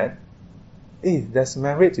of that, there's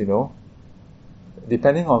merit,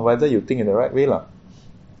 depending on whether you think in the right way.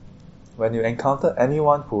 When you encounter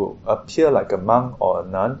anyone who appear like a monk or a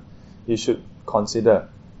nun, you should consider,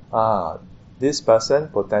 this person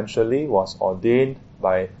potentially was ordained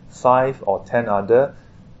by 5 or 10 other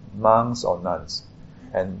monks or nuns.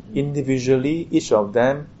 And individually, each of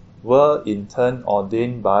them were in turn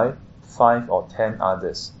ordained by 5 or 10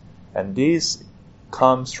 others. And this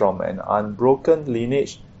comes from an unbroken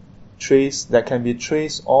lineage that can be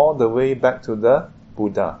traced all the way back to the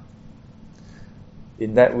Buddha.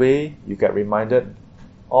 In that way, you get reminded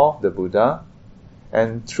of the Buddha,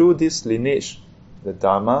 and through this lineage, the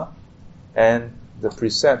Dharma and the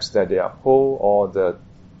precepts that they uphold, or the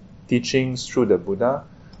teachings through the Buddha,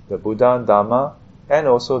 Dharma, and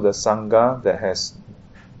also the Sangha that has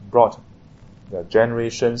brought the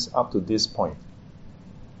generations up to this point.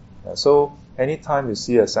 So, anytime you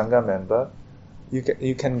see a Sangha member,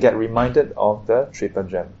 you can get reminded of the Triple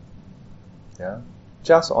Gem. Yeah,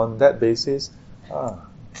 just on that basis.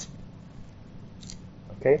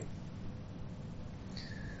 Okay.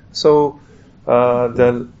 So,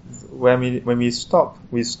 when we stop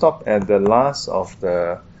at the last of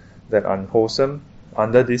that unwholesome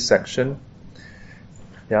under this section.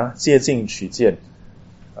 Yeah, 戒禁取见.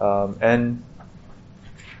 And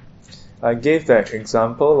I gave that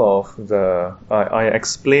example of I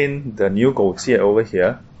explained the 牛狗戒 over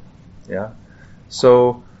here. Yeah.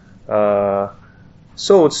 So,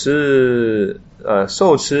 受持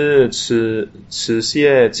此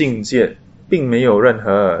些境界并没有任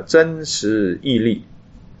何真实义利，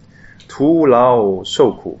徒劳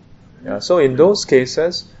受苦. Yeah, so in those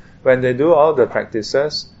cases, when they do all the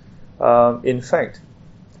practices, in fact,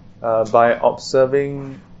 by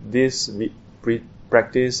observing this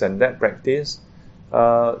practice and that practice,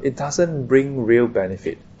 it doesn't bring real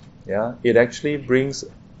benefit. Yeah, it actually brings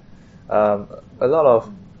a lot of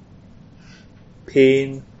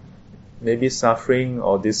pain, maybe suffering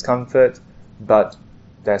or discomfort, but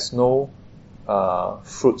there's no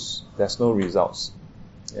fruits, there's no results.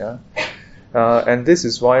 Yeah. And this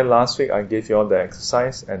is why last week I gave you all the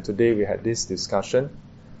exercise, and today we had this discussion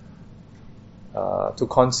to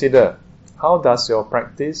consider how does your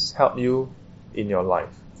practice help you in your life?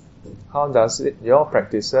 How does your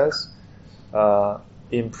practices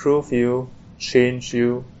improve you, change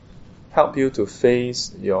you, help you to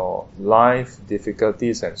face your life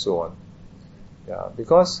difficulties and so on? Yeah,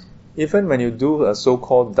 because even when you do a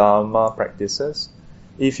so-called Dharma practices,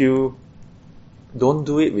 if you don't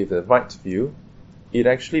do it with the right view, it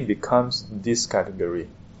actually becomes this category.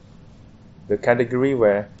 The category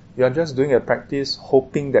where you are just doing a practice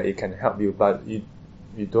hoping that it can help you, but you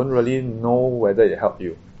don't really know whether it helps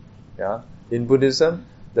you. Yeah? In Buddhism,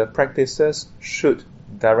 the practices should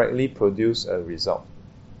directly produce a result.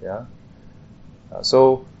 Yeah?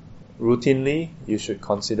 So, routinely, you should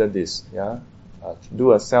consider this. Yeah?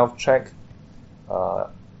 Do a self-check.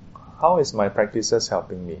 How is my practices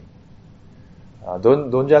helping me?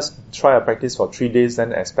 Don't just try a practice for 3 days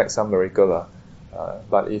then expect some miracle.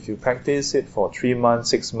 But if you practice it for 3 months,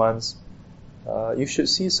 6 months, you should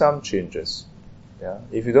see some changes. Yeah?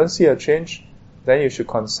 If you don't see a change, then you should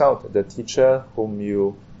consult the teacher whom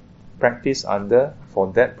you practice under for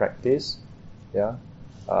that practice, yeah,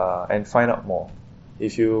 and find out more.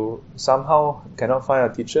 If you somehow cannot find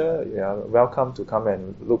a teacher, yeah, welcome to come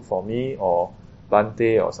and look for me or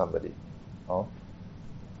Bante or somebody. Oh.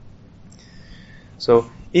 So,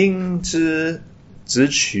 应知直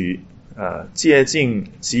取戒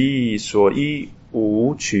境即所依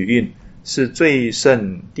无取运是最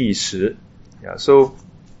胜第十. Yeah, so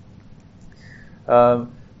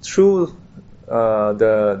through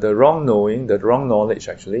the wrong knowing, the wrong knowledge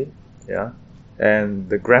actually, yeah, and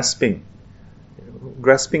the grasping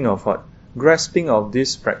of what? Grasping of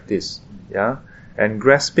this practice, yeah, and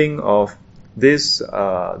grasping of this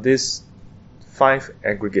 5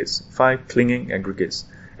 aggregates, 5 clinging aggregates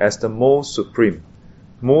as the most supreme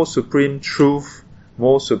truth,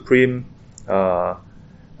 most supreme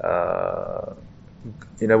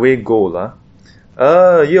in a way goal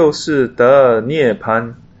又是得涅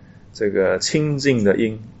槃这个清净的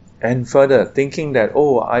因 and further thinking that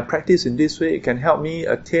I practice in this way, it can help me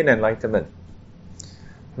attain enlightenment.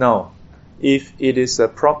 Now, if it is a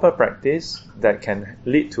proper practice that can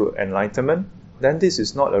lead to enlightenment, then this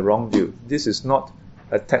is not a wrong view. This is not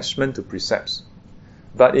attachment to precepts.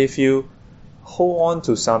 But if you hold on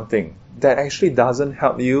to something that actually doesn't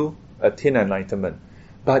help you attain enlightenment,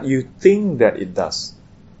 but you think that it does,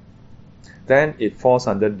 then it falls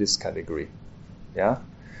under this category. Yeah?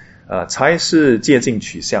 才是戒境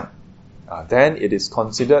取向. Then it is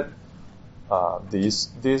considered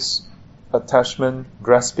this attachment,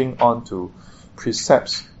 grasping onto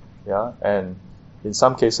precepts, yeah, and in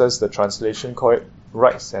some cases the translation call it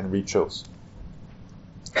rites and rituals.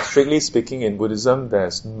 Strictly speaking, in Buddhism,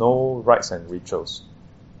 there's no rites and rituals,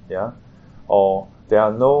 yeah, or there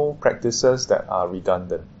are no practices that are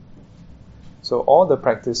redundant. So all the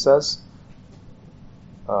practices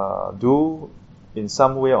do in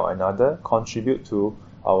some way or another contribute to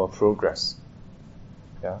our progress.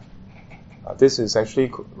 Yeah, this is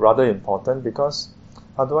actually rather important because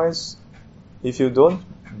otherwise, if you don't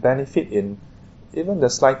benefit in even the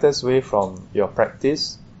slightest way from your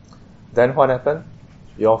practice, then what happens?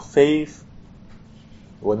 Your faith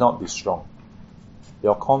will not be strong.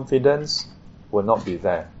 Your confidence will not be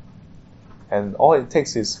there. And all it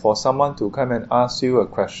takes is for someone to come and ask you a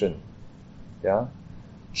question. Yeah?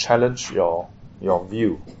 Challenge your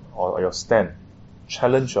view or your stand.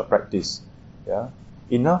 Challenge your practice. Yeah?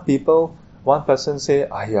 Enough people, one person say,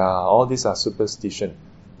 all these are superstition.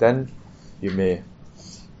 Then you may,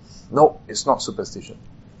 no, it's not superstition.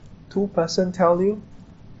 2 person tell you,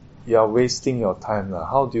 you are wasting your time.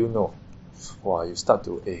 How do you know? Wow, you start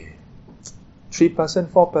to, 3 person,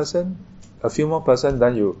 4 person, a few more person,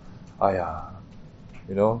 then you,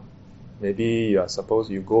 maybe you are supposed,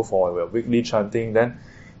 you go for a weekly chanting, then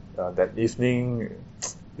that evening,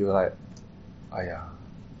 you're like,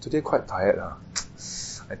 today quite tired.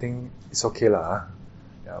 I think it's okay.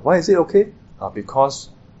 Yeah. Why is it okay? Because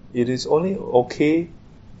it is only okay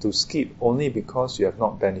to skip only because you have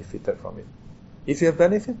not benefited from it. If you have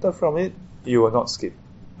benefited from it, you will not skip.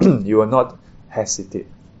 You will not hesitate.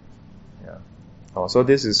 Yeah. So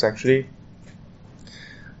this is actually,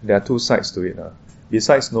 there are 2 sides to it.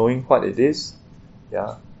 Besides knowing what it is,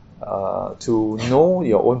 yeah, to know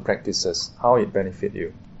your own practices, how it benefit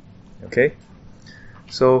you. Okay?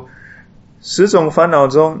 So, 10种烦恼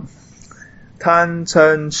中，贪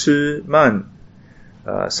嗔痴慢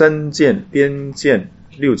身见边见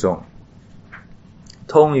6种，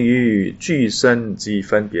通于俱生及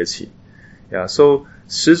分别起。Yeah, so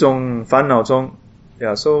 10种烦恼中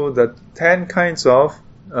yeah, so the 10 kinds of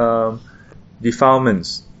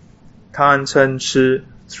defilements. 贪嗔痴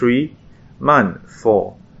 3, 慢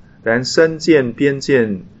 4, then 身见边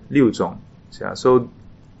见6种. Yeah, so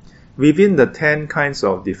within the 10 kinds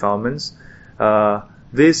of defilements,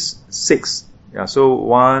 these 6, yeah, so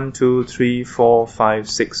 1, 2, 3, 4, 5,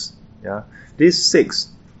 6, yeah, these 6,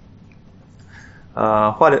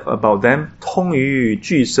 what about them? 通于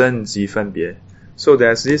具身及分别. So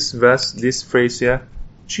there's this verse, this phrase here,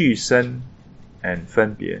 具身 and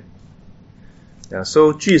分别. Yeah,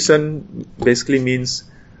 so 具身 basically means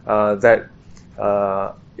that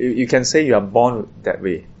you can say you are born that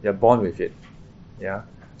way. You're born with it. Yeah.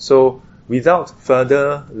 So without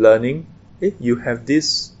further learning, you have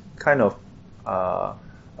this kind of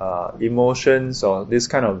emotions or this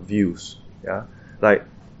kind of views. Yeah, like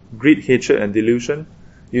greed, hatred, and delusion.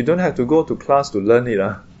 You don't have to go to class to learn it.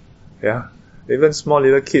 Yeah, even small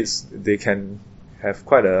little kids, they can have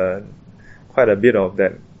quite a bit of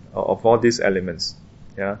that, of all these elements.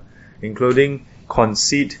 Yeah, including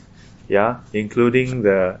conceit. Yeah, including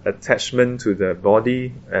the attachment to the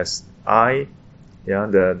body as I. Yeah,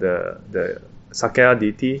 the Sakkaya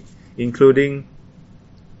Ditthi, including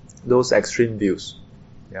those extreme views.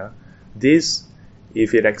 Yeah, this,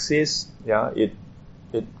 if it exists, yeah, it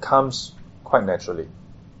comes quite naturally.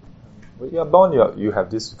 When you are born, you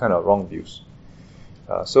have this kind of wrong views.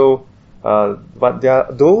 But there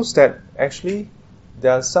are those that actually,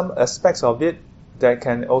 there are some aspects of it that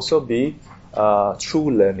can also be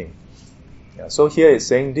true learning. Yeah, so here it's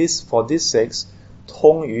saying this, for these 6,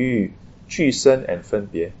 通于具身 and 分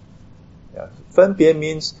别. Yeah, 分别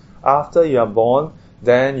means after you are born,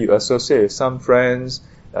 then you associate with some friends,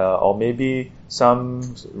 or maybe some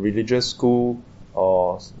religious school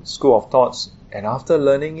or school of thoughts, and after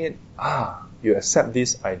learning it, you accept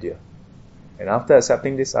this idea. And after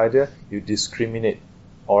accepting this idea, you discriminate.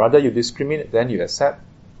 Or rather you discriminate, then you accept,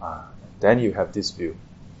 then you have this view.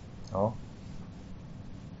 Oh.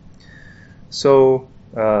 So,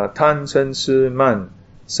 贪嗔痴慢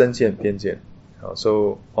身见边见.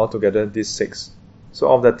 So altogether these 6. So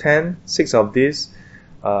of the 10, 6 of these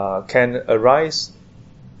can arise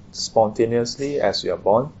spontaneously as you are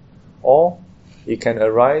born, or it can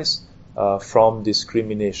arise from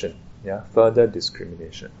discrimination. Yeah, further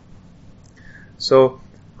discrimination. So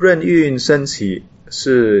任运升起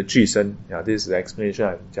是具身. Yeah, this is the explanation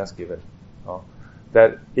I've just given.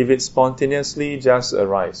 That if it spontaneously just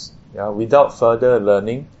arise, yeah, without further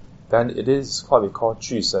learning, then it is what we call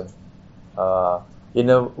具身. In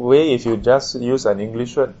a way, if you just use an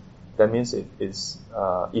English word, that means it is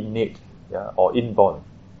innate, yeah, or inborn.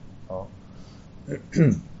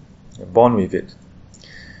 Born with it.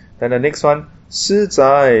 Then the next one, 思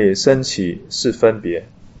在升起是分别.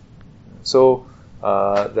 So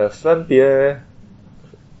the 分别,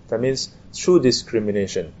 that means through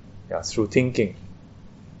discrimination, yeah, through thinking,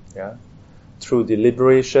 yeah, through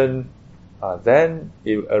deliberation, then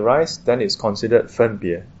it arises, then it's considered 分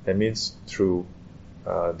别. That means through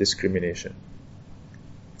discrimination.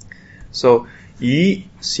 So 以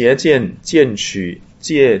邪见见取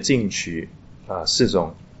戒禁取4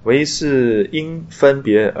种为是因分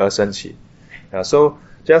别而生起. So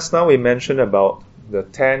just now we mentioned about the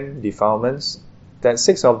 10 defilements, that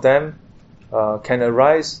 6 of them can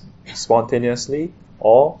arise spontaneously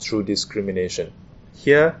or through discrimination.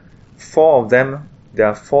 Here, 4 of them, there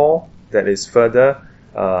are 4 that is further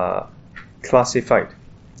classified.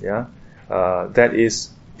 Yeah, that is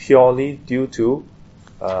purely due to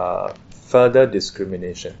further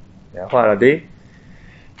discrimination. Yeah, what are they?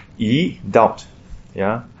 疑 doubt.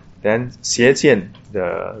 Yeah, then 邪见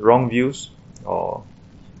the wrong views or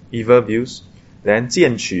evil views. Then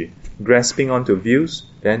见取 grasping onto views.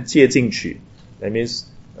 Then 戒禁取 that means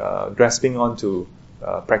grasping onto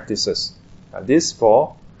practices. These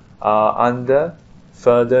 4 are under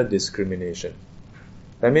further discrimination.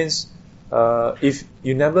 That means if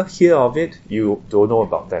you never hear of it, you don't know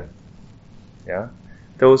about them. Yeah.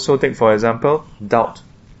 Also take for example doubt.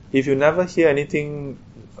 If you never hear anything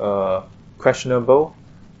questionable,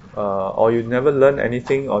 or you never learn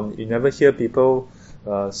anything, or you never hear people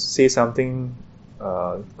say something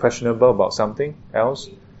questionable about something else,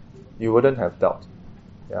 you wouldn't have doubt.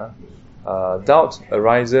 Yeah. Doubt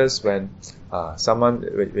arises when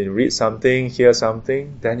when you read something, hear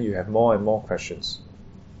something, then you have more and more questions.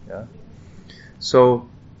 Yeah. So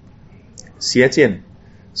邪见.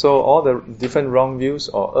 So all the different wrong views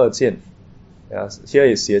or 恶见. Yeah, here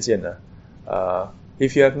is 邪见.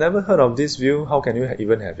 If you have never heard of this view, how can you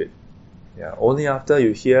even have it? Yeah, only after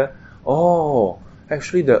you hear,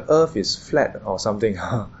 actually the earth is flat or something.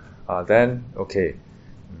 then okay.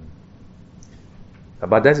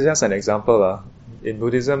 But that's just an example. In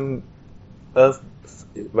Buddhism,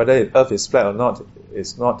 whether Earth is flat or not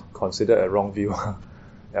is not considered a wrong view.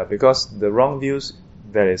 Because the wrong views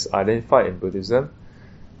that is identified in Buddhism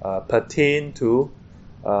pertain to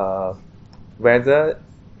whether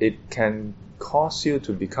it can cause you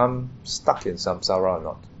to become stuck in samsara or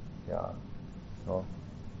not.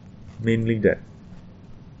 Mainly that.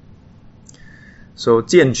 So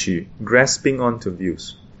见取, grasping onto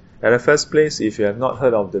views. At the first place, if you have not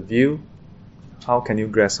heard of the view, how can you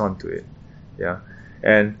grasp onto it?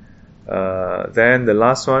 And then the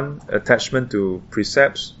last one, attachment to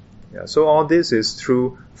precepts. So all this is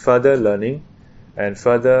through further learning and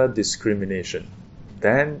further discrimination.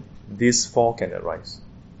 Then these four can arise.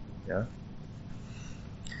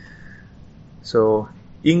 So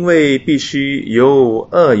因为必须有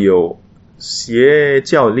二有邪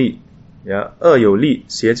教力，二有力、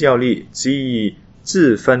邪教力及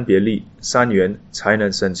自分别力三缘才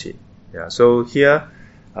能升起。So here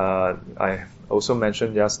I also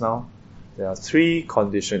mentioned just now, there are three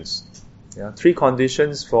conditions. Three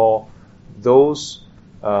conditions for those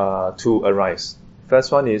to arise.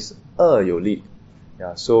 First one is 二有力.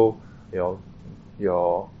 So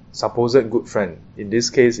your supposed good friend, in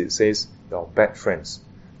this case it says your bad friends,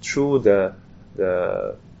 through the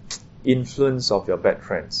influence of your bad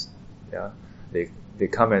friends, they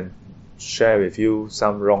come and share with you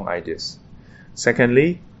some wrong ideas.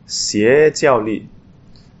 Secondly, 邪教力.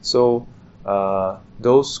 So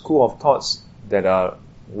those school of thoughts that are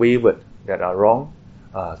wayward, that are wrong,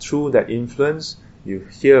 through that influence, you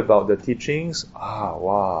hear about the teachings,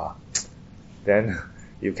 then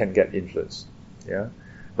you can get influenced.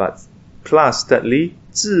 But plus, thirdly,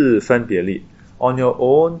 自分别力. On your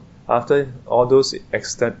own, after all those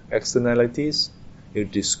externalities, you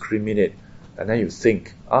discriminate. And then you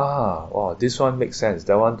think, this one makes sense,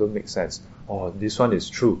 that one don't make sense. This one is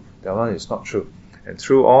true, that one is not true. And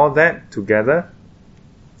through all that together,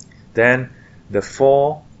 then the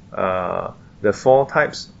four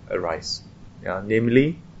types arise.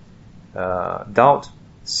 Namely, doubt,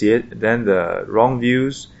 then the wrong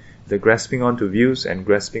views, the grasping onto views, and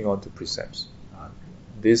grasping onto precepts.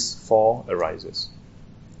 These four arises.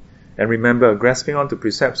 And remember, grasping onto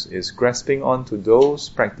precepts is grasping onto those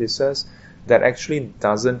practices that actually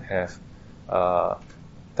doesn't have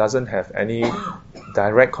any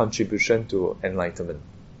direct contribution to enlightenment.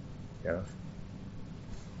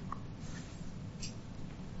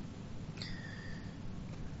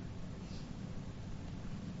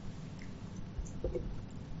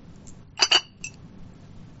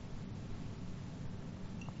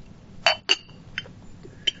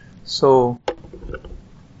 So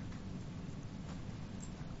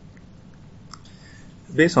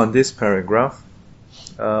based on this paragraph,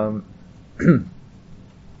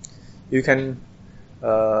 you can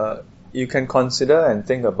consider and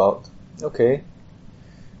think about, okay,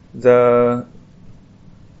 the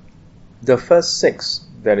first six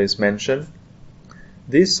that is mentioned,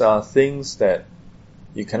 these are things that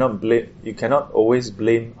you cannot always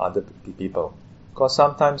blame other people, because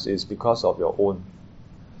sometimes it's because of your own.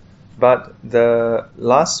 But the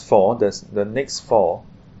last four, the next four,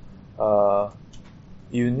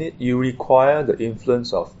 you require the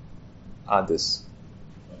influence of others.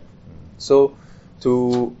 So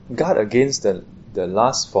to guard against the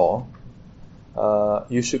last four,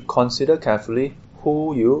 you should consider carefully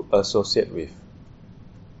who you associate with.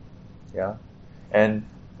 And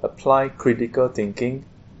apply critical thinking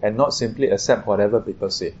and not simply accept whatever people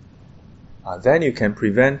say. Then you can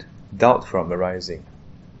prevent doubt from arising.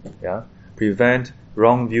 Prevent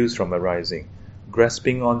wrong views from arising.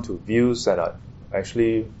 Grasping onto views that are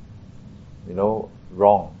actually,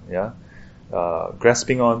 wrong.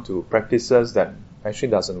 Grasping onto practices that actually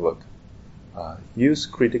doesn't work. Use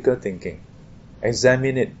critical thinking.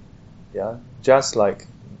 Examine it. Just like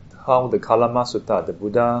how the Kalama Sutta, the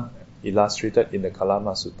Buddha illustrated in the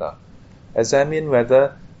Kalama Sutta. Examine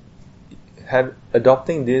whether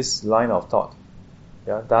adopting this line of thought,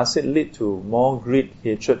 does it lead to more greed,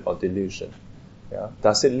 hatred, or delusion?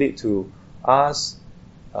 Does it lead to us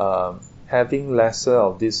having lesser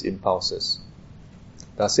of these impulses?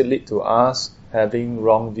 Does it lead to us having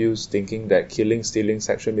wrong views, thinking that killing, stealing,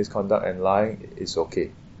 sexual misconduct, and lying is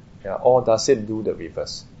okay? Or does it do the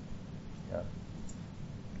reverse?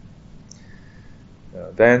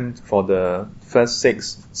 Then for the first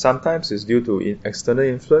six, sometimes it's due to external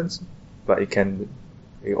influence, but it can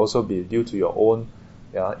also be due to your own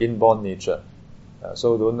inborn nature.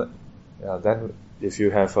 So don't. Then if you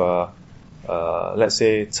have let's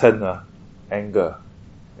say 嗔, anger,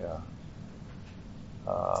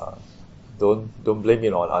 don't blame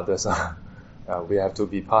it on others. We have to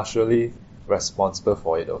be partially responsible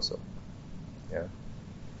for it also. Yeah.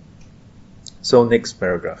 So next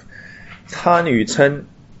paragraph. 他女称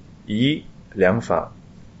宜良法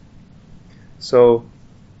So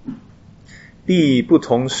必不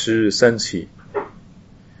同时升起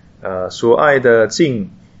所爱的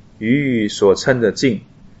境与所称的境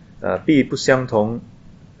必不相同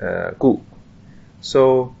故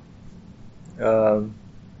So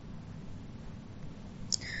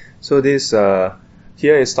this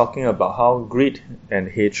here is talking about how greed and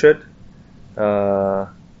hatred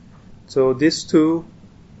so these two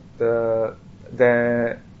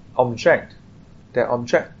their object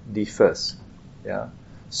differs. Yeah.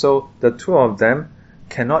 So the two of them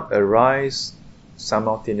cannot arise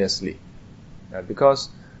simultaneously. Because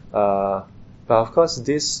but of course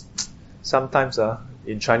this sometimes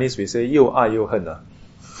in Chinese we say 又爱又恨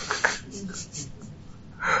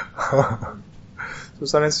So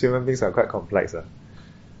sometimes human beings are quite complex.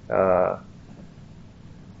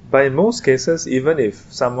 But in most cases, even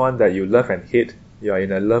if someone that you love and hate, you are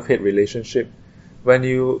in a love-hate relationship, when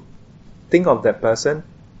you think of that person,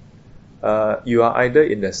 you are either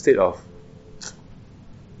in a state of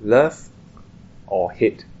love or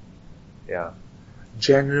hate. Yeah.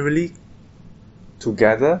 Generally,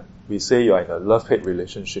 together, we say you are in a love-hate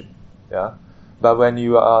relationship. Yeah. But when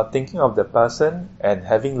you are thinking of the person and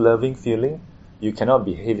having loving feeling, you cannot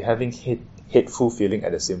be having hateful feeling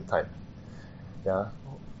at the same time. Yeah.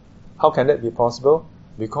 How can that be possible?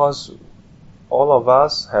 Because all of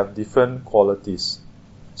us have different qualities.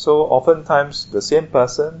 So oftentimes the same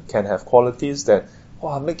person can have qualities that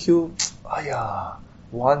make you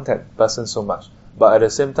want that person so much, but at the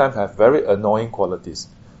same time have very annoying qualities.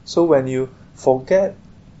 So when you forget,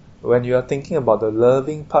 when you are thinking about the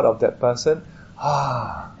loving part of that person,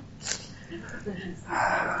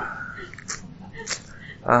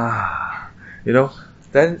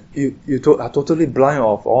 then you are totally blind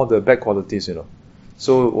of all the bad qualities,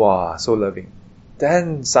 So, so loving.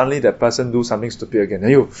 Then suddenly that person do something stupid again.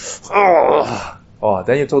 Then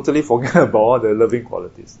then you totally forget about all the loving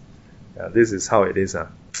qualities. Yeah, this is how it is.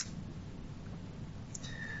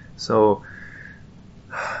 So,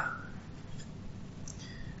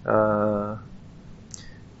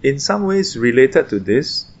 in some ways related to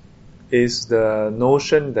this is the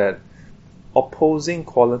notion that opposing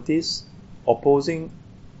qualities, opposing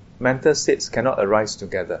mental states cannot arise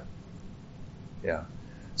together. Yeah.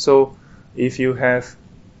 So if you have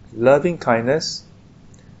loving kindness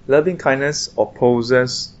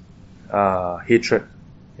opposes hatred.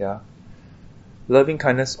 Yeah. Loving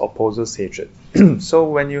kindness opposes hatred. So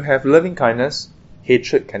when you have loving kindness,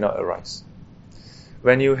 hatred cannot arise.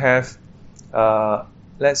 When you have,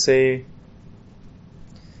 let's say,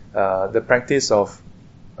 the practice of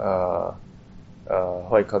what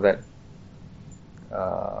you call that?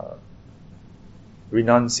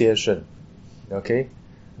 Renunciation. Okay?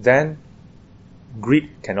 Then greed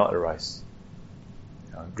cannot arise.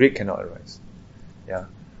 Greed cannot arise. Yeah.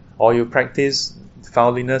 Or you practice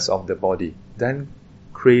fouliness of the body, then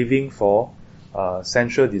craving for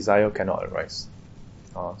sensual desire cannot arise.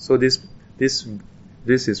 So this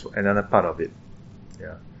is another part of it.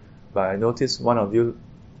 Yeah. But I noticed one of you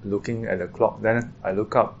looking at the clock, then I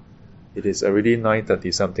look up, it is already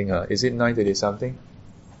 9:30 something. Is it 9:30 something?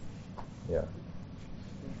 Yeah.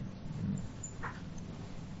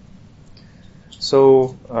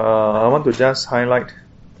 So I want to just highlight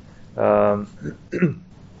when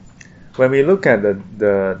we look at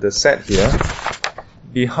the set here,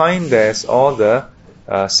 behind there's all the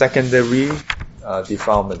secondary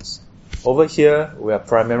defilements. Over here we are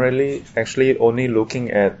primarily actually only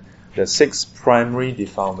looking at the 6 primary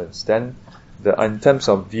defilements. Then in terms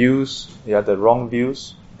of views, the wrong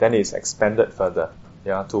views, then it's expanded further,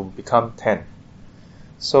 to become 10.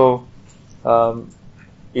 So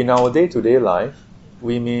in our day-to-day life,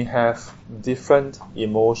 we may have different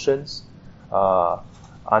emotions,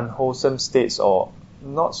 unwholesome states or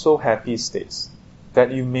not so happy states,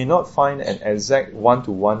 that you may not find an exact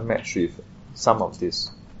one-to-one match with some of this.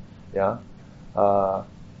 Then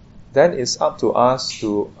it's up to us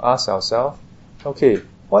to ask ourselves, okay,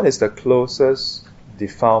 what is the closest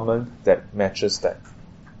defilement that matches that?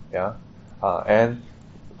 And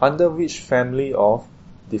under which family of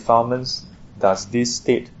defilements does this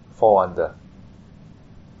state fall under?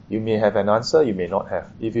 You may have an answer, you may not have.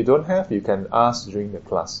 If you don't have, you can ask during the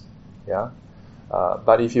class.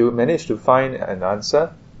 But if you manage to find an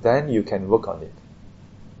answer, then you can work on it.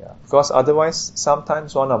 Because otherwise,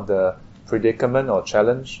 sometimes one of the predicament or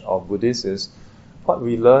challenge of Buddhists is what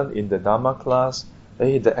we learn in the Dharma class,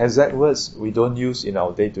 the exact words we don't use in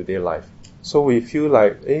our day-to-day life. So we feel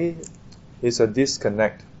like, it's a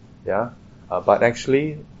disconnect, but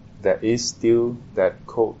actually there is still that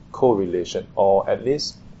correlation, or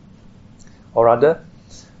rather,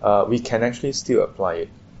 we can actually still apply it.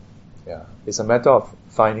 It's a matter of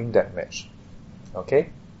finding that match. Okay?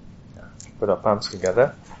 Put our palms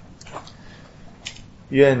together.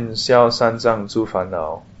 愿消三障诸烦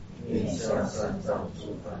恼，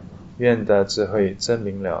愿得智慧真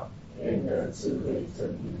明了，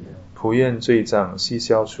普愿罪障悉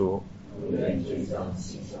消除，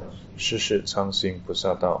世世常行菩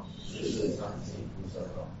萨道。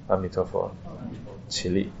阿弥陀佛，起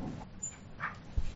立。